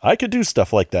 I could do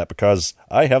stuff like that because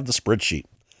I have the spreadsheet.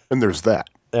 And there's that.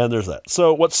 And there's that.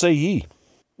 So what say ye?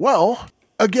 Well,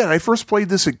 again, I first played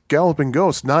this at Galloping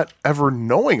Ghost, not ever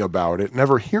knowing about it,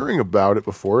 never hearing about it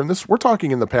before. And we're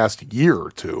talking in the past year or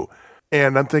two.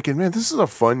 And I'm thinking, man, this is a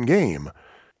fun game.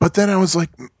 But then I was like,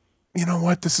 you know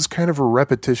what? This is kind of a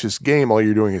repetitious game. All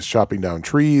you're doing is chopping down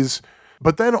trees.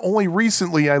 But then only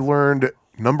recently I learned,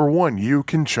 number 1, you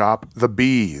can chop the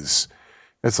bees.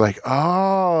 It's like,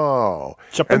 oh.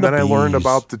 And then I learned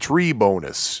about the tree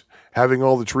bonus, having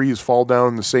all the trees fall down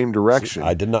in the same direction. See,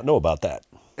 I did not know about that.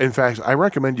 In fact, I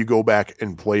recommend you go back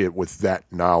and play it with that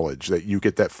knowledge, that you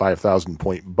get that 5,000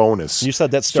 point bonus. You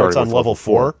said that starts on level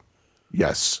 4?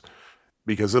 Yes.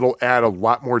 Because it'll add a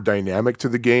lot more dynamic to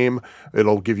the game.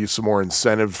 It'll give you some more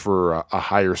incentive for a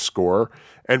higher score.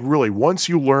 And really, once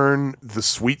you learn the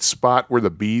sweet spot where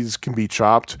the bees can be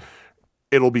chopped,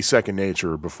 it'll be second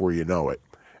nature before you know it.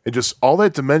 And just all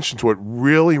that dimension to it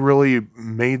really, really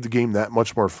made the game that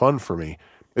much more fun for me.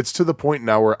 It's to the point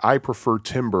now where I prefer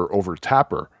Timber over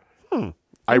Tapper.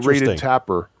 I rated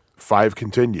Tapper 5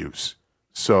 continues.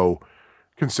 So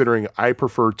considering I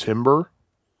prefer Timber,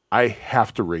 I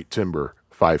have to rate Timber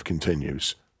 5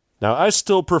 continues. Now, I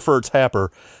still prefer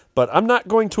Tapper, but I'm not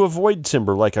going to avoid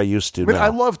Timber like I used to now. I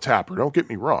love Tapper, don't get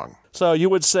me wrong. So you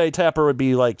would say Tapper would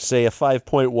be like, say, a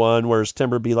 5.1, whereas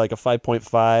Timber would be like a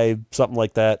 5.5, something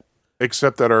like that?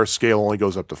 Except that our scale only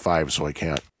goes up to 5, so I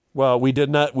can't. Well, we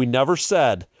never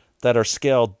said that our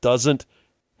scale doesn't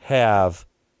have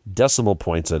decimal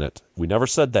points in it. We never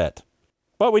said that.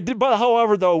 But we did. But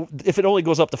however, though, if it only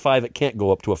goes up to 5, it can't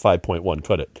go up to a 5.1,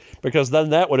 could it? Because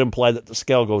then that would imply that the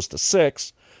scale goes to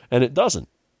 6, and it doesn't.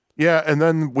 Yeah, and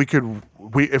then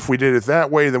if we did it that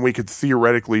way, then we could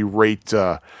theoretically rate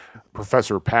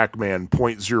Professor Pac-Man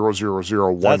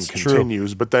 0.0001 That's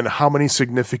continues. true. But then how many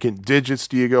significant digits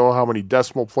do you go? How many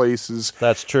decimal places?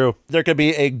 That's true. There could be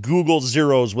a Google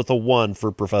zeros with a 1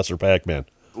 for Professor Pac-Man.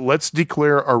 Let's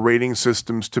declare our rating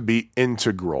systems to be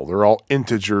integral. They're all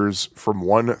integers from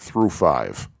 1 through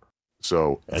 5.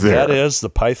 So And that is the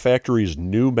Pie Factory's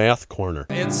new math corner.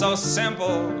 It's so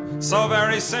simple, so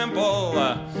very simple,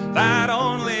 that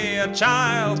only a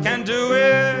child can do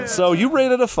it. So you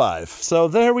rated a 5. So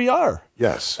there we are.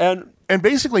 Yes. And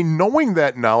basically knowing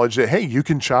that knowledge that, hey, you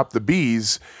can chop the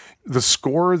bees, the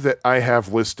score that I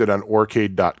have listed on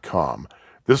Orcade.com,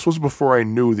 this was before I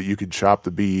knew that you could chop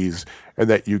the bees and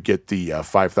that you get the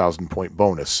 5,000 point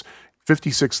bonus,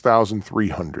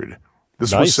 56,300.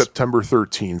 This was September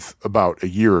 13th, about a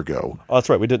year ago. Oh, that's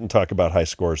right. We didn't talk about high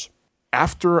scores.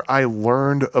 After I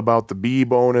learned about the bee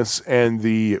bonus and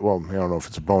I don't know if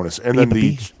it's a bonus, and then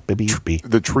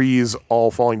the trees all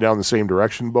falling down the same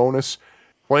direction bonus,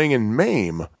 playing in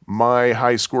MAME, my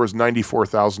high score is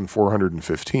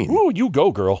 94,415. Ooh, you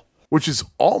go, girl. Which is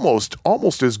almost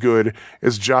as good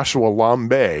as Joshua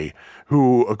Lambe,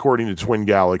 who, according to Twin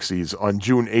Galaxies, on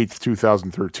June 8th,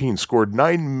 2013, scored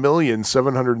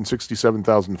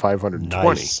 9,767,520.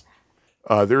 Nice.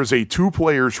 There's a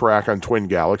 2-player track on Twin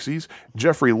Galaxies.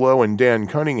 Jeffrey Lowe and Dan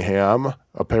Cunningham,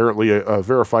 apparently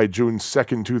verified June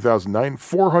 2nd, 2009,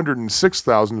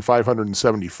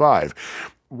 406,575.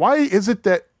 Why is it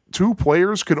that 2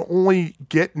 players could only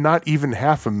get not even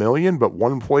 500,000, but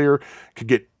 1 player could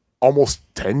get almost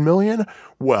 10 million?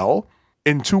 Well,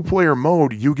 in 2-player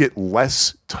mode, you get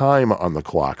less time on the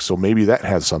clock, so maybe that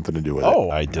has something to do with it.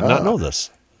 Oh, I did not know this.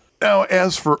 Now,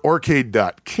 as for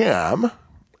Orcade.com,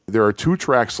 there are 2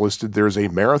 tracks listed. There's a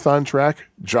marathon track.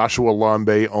 Joshua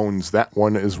Lambe owns that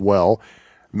one as well.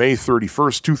 May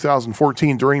 31st,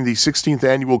 2014, during the 16th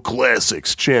Annual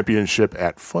Classics Championship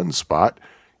at FunSpot,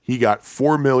 he got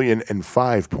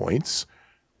 4,000,005 points.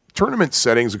 Tournament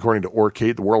settings, according to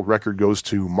Orcade, the world record goes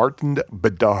to Martin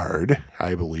Bedard,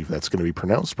 I believe that's going to be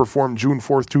pronounced, performed June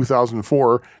 4th,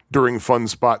 2004 during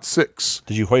FunSpot 6.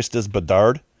 Did you hoist his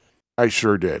Bedard? I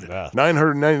sure did. Yeah.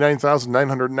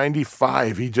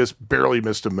 999,995. He just barely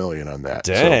missed 1 million on that.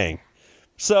 Dang.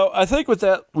 So I think with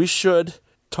that, we should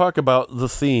talk about the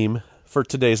theme for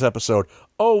today's episode.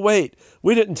 Oh, wait,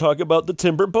 we didn't talk about the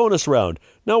Timber bonus round.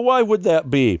 Now, why would that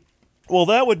be? Well,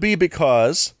 that would be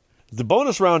because the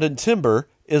bonus round in Timber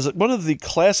is one of the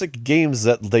classic games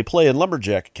that they play in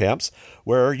lumberjack camps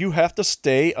where you have to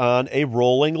stay on a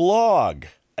rolling log.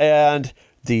 And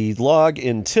the log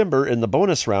in Timber in the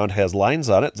bonus round has lines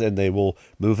on it, and they will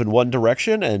move in one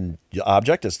direction, and the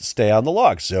object is to stay on the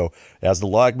log. So as the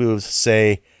log moves,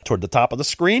 say, toward the top of the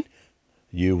screen,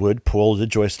 you would pull the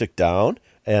joystick down,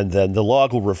 and then the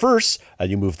log will reverse, and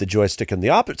you move the joystick in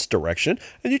the opposite direction,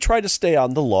 and you try to stay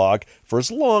on the log for as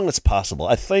long as possible.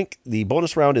 I think the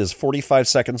bonus round is 45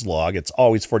 seconds long. It's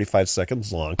always 45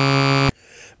 seconds long.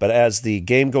 But as the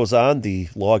game goes on, the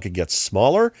log gets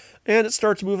smaller, and it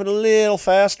starts moving a little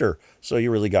faster. So you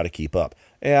really got to keep up.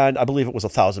 And I believe it was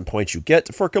 1,000 points you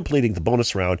get for completing the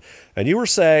bonus round. And you were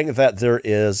saying that there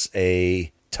is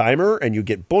a timer, and you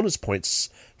get bonus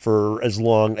points for as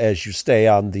long as you stay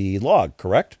on the log,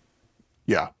 correct?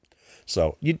 Yeah.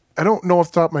 So I don't know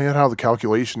off the top of my head how the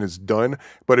calculation is done,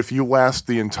 but if you last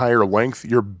the entire length,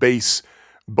 your base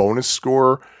bonus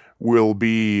score will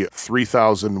be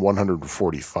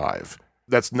 3,145.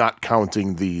 That's not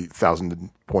counting the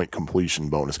 1,000-point completion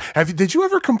bonus. Did you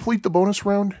ever complete the bonus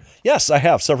round? Yes, I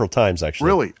have several times, actually.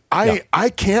 Really? I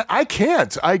can't. I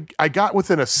got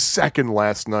within a second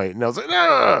last night, and I was like,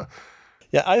 ah!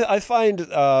 Yeah, I find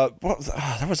there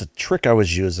was a trick I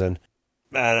was using,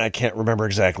 and I can't remember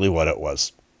exactly what it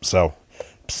was. So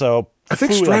I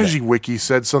think Strategy Wiki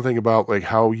said something about like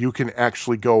how you can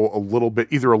actually go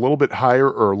either a little bit higher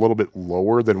or a little bit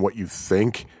lower than what you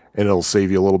think, and it'll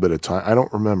save you a little bit of time. I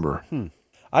don't remember.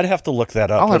 I'd have to look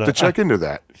that up. I'll have to check into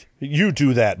that. You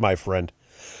do that, my friend.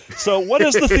 So what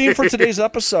is the theme for today's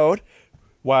episode?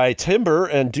 Why, Timber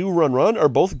and Do Run Run are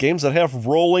both games that have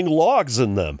rolling logs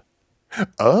in them.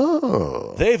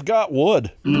 Oh. They've got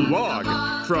wood. Log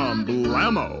from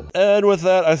Blammo. And with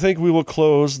that, I think we will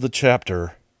close the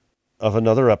chapter of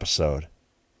another episode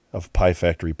of Pie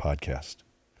Factory Podcast.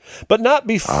 But not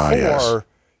before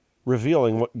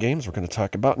revealing what games we're going to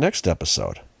talk about next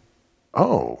episode.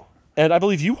 Oh. And I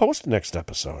believe you host next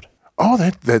episode. Oh,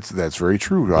 that's very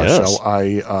true. Yes.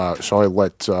 Shall I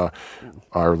let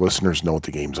our listeners know what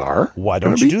the games are? Why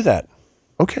don't you do that?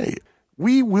 Okay.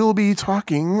 We will be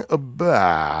talking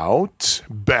about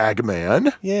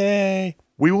Bagman. Yay.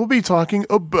 We will be talking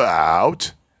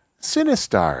about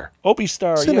Sinistar.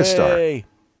 Opistar. Sinistar. Yay.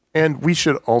 And we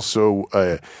should also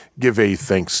give a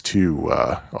thanks to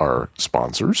our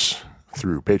sponsors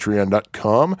through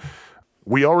patreon.com.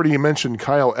 We already mentioned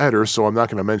Kyle Eder, so I'm not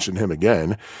going to mention him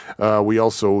again. We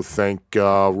also thank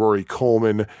Rory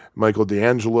Coleman, Michael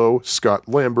D'Angelo, Scott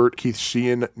Lambert, Keith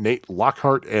Sheehan, Nate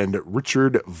Lockhart, and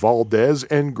Richard Valdez,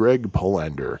 and Greg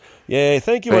Polander. Yay,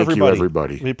 thank you, everybody. Thank you,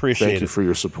 everybody. We appreciate it. Thank you for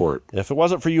your support. If it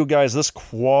wasn't for you guys, this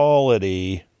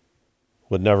quality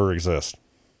would never exist.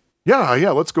 Yeah,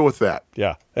 let's go with that.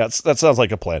 Yeah, that sounds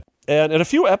like a plan. And in a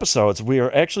few episodes, we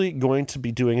are actually going to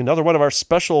be doing another one of our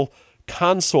special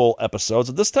console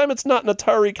episodes. This time it's not an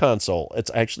Atari console. It's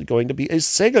actually going to be a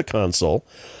Sega console.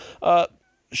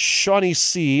 Shawnee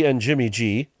C and Jimmy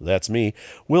G, that's me,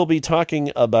 will be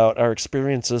talking about our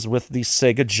experiences with the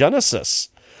Sega Genesis.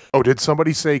 Oh, did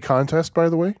somebody say contest, by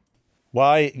the way?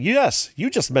 Why, yes, you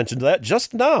just mentioned that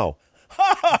just now.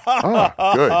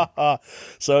 Good.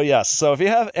 So if you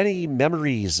have any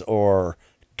memories or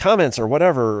comments or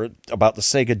whatever about the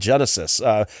Sega Genesis,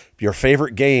 your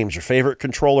favorite games, your favorite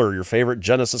controller, your favorite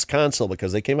Genesis console,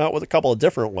 because they came out with a couple of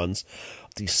different ones,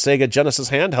 the Sega Genesis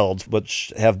handhelds,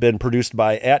 which have been produced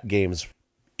by @Games.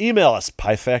 Email us,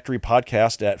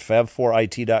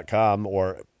 piefactorypodcast@fab4it.com,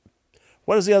 or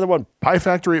what is the other one?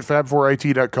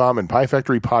 piefactory@fab4it.com and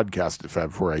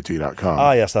piefactorypodcast@fab4it.com.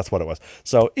 Ah, yes, that's what it was.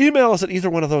 So email us at either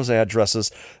one of those addresses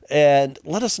and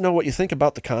let us know what you think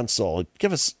about the console.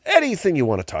 Give us anything you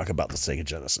want to talk about the Sega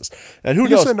Genesis. And who you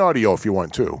knows? can send audio if you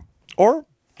want to. Or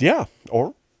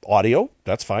audio,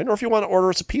 that's fine. Or if you want to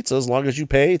order us a pizza, as long as you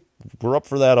pay, we're up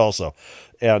for that also.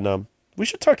 And we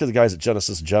should talk to the guys at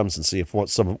Genesis Gems and see if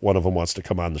one of them wants to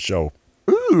come on the show.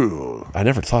 Ooh. I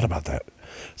never thought about that.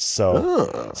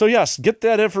 So yes, get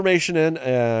that information in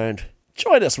and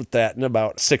join us with that. In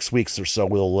about 6 weeks or so,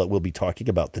 we'll be talking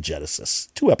about the Genesis,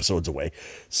 2 episodes away.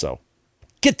 So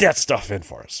get that stuff in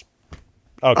for us.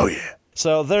 Okay. Oh, yeah.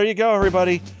 So there you go,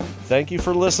 everybody. Thank you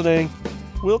for listening.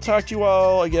 We'll talk to you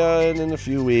all again in a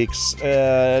few weeks,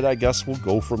 and I guess we'll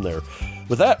go from there.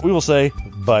 With that, we will say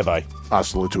bye-bye.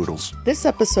 Hasta la toodles. This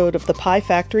episode of the Pie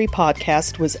Factory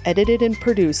Podcast was edited and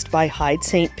produced by Hyde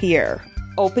St. Pierre.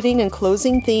 Opening and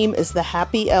closing theme is The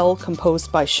Happy L,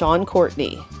 composed by Sean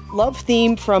Courtney. Love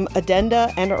theme from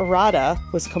Addenda and Errata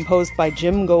was composed by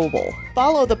Jim Goebel.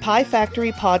 Follow the Pie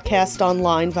Factory podcast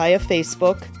online via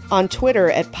Facebook, on Twitter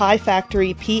at Pie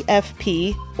Factory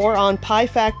PFP, or on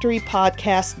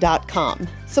piefactorypodcast.com.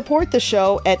 Support the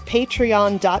show at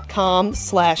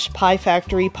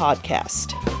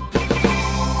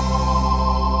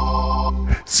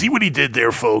patreon.com/piefactorypodcast. See what he did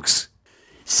there, folks.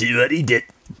 See what he did.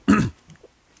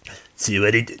 See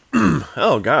what he did.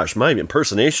 Oh gosh, my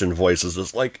impersonation voice is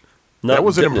just like not. That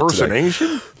was an getting it today.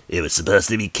 impersonation? It was supposed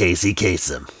to be Casey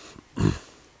Kasem.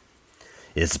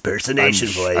 His impersonation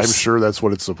voice. I'm sure that's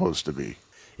what it's supposed to be.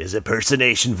 His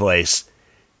impersonation voice.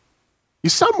 You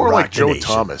sound more Rock like the Joe nation.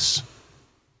 Thomas.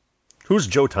 Who's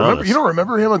Joe Thomas? Remember, you don't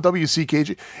remember him on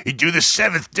WCKG? He'd do the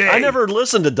seventh day. I never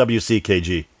listened to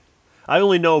WCKG. I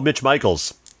only know Mitch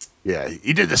Michaels. Yeah,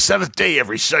 he did the seventh day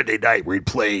every Sunday night where he'd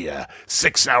play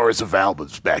 6 hours of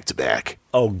albums back to back.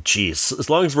 Oh, jeez. As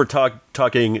long as we're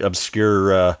talking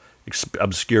obscure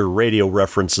radio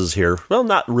references here. Well,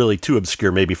 not really too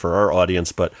obscure maybe for our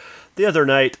audience, but the other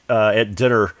night at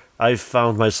dinner, I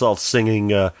found myself singing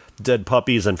Dead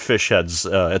Puppies and Fish Heads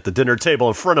at the dinner table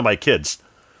in front of my kids.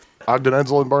 Ogden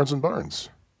Edsel and Barnes and Barnes.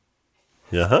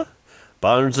 Uh-huh.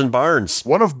 Barnes and Barnes.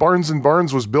 One of Barnes and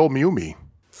Barnes was Bill Mumy.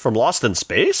 From Lost in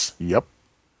Space? Yep.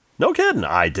 No kidding.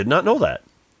 I did not know that.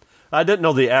 I didn't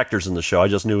know the actors in the show. I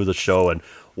just knew the show and,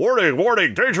 warning,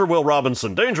 warning, danger, Will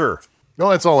Robinson, danger. No,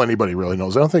 that's all anybody really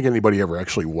knows. I don't think anybody ever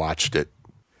actually watched it.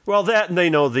 Well, that and they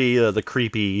know the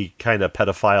creepy kind of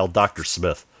pedophile Dr.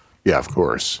 Smith. Yeah, of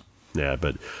course. Yeah,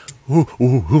 but I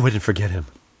didn't forget him.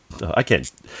 I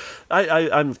can't.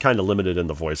 I'm kind of limited in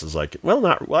the voices. Like, well,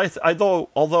 not. Well,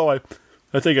 although I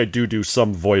think I do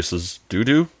some voices.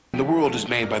 Do. The world is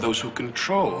made by those who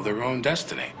control their own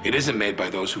destiny. It isn't made by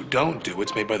those who don't do.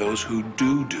 It's made by those who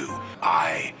do.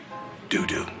 I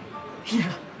do.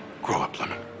 Yeah. Grow up,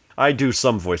 Lemon. I do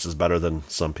some voices better than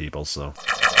some people. So.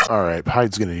 All right,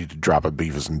 Hyde's going to need to drop a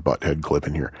Beavis and Butthead clip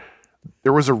in here.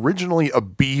 There was originally a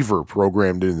beaver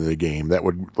programmed into the game that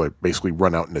would basically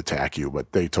run out and attack you,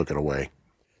 but they took it away.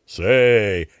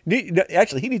 Actually,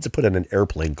 he needs to put in an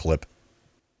airplane clip.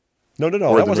 No. Or That the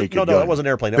wasn't. Naked No, Gun. that wasn't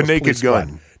airplane. That The was Naked Police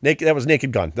Gun. Squad. That was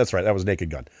Naked Gun. That's right. That was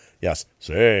Naked Gun. Yes.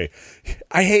 Say.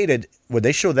 I hated when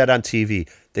they showed that on TV.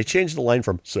 They changed the line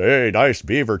from "Say nice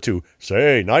beaver" to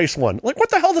 "Say nice one." Like,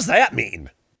 what the hell does that mean?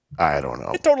 I don't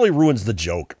know. It totally ruins the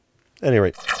joke.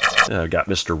 Anyway, I got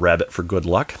Mr. Rabbit for good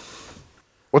luck.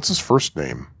 What's his first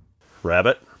name?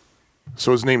 Rabbit.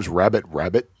 So his name's Rabbit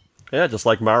Rabbit? Yeah, just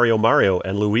like Mario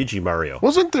and Luigi Mario.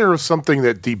 Wasn't there something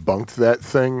that debunked that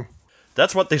thing?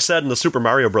 That's what they said in the Super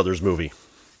Mario Brothers movie.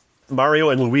 Mario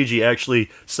and Luigi actually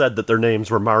said that their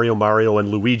names were Mario, and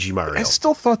Luigi Mario. I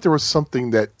still thought there was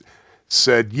something that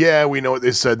said, yeah, we know what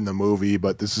they said in the movie,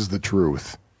 but this is the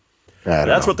truth.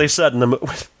 That's what they said in the movie.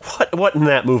 What in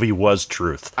that movie was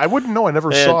truth? I wouldn't know. I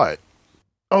never saw it.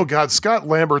 Oh, God, Scott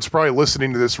Lambert's probably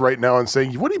listening to this right now and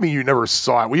saying, what do you mean you never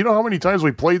saw it? Well, you know how many times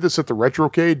we played this at the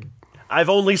Retrocade? I've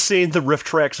only seen the Riff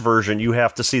Tracks version. You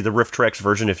have to see the Riff Tracks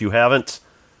version if you haven't.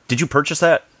 Did you purchase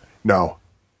that? No.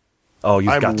 Oh,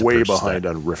 you've got to I'm way purchase behind that.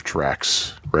 on Riff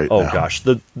Tracks right now. Oh, gosh.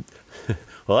 Well,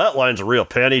 that line's a real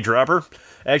panty dropper.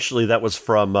 Actually, that was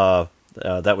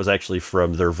actually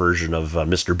from their version of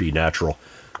Mr. B Natural.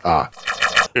 Ah,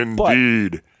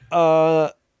 indeed.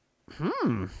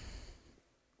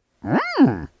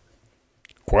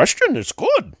 Question is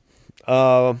good.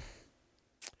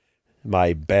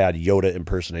 My bad Yoda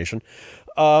impersonation.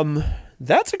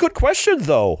 That's a good question,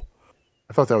 though.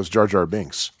 I thought that was Jar Jar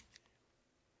Binks.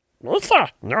 What's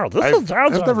that? No, this is Jar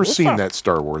Jar. I've never seen that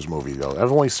Star Wars movie, though.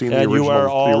 I've only seen the and original. You are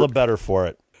all the better for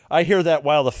it. I hear that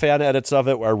while the fan edits of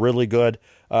it are really good,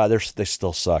 they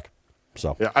still suck.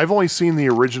 So yeah, I've only seen the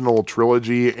original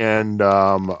trilogy and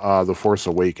The Force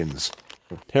Awakens.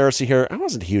 Heresy here. I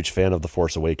wasn't a huge fan of The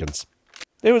Force Awakens.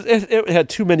 It had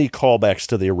too many callbacks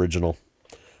to the original.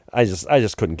 I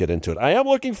just couldn't get into it. I am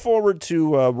looking forward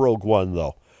to Rogue One,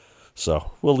 though.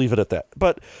 So we'll leave it at that.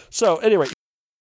 But so anyway,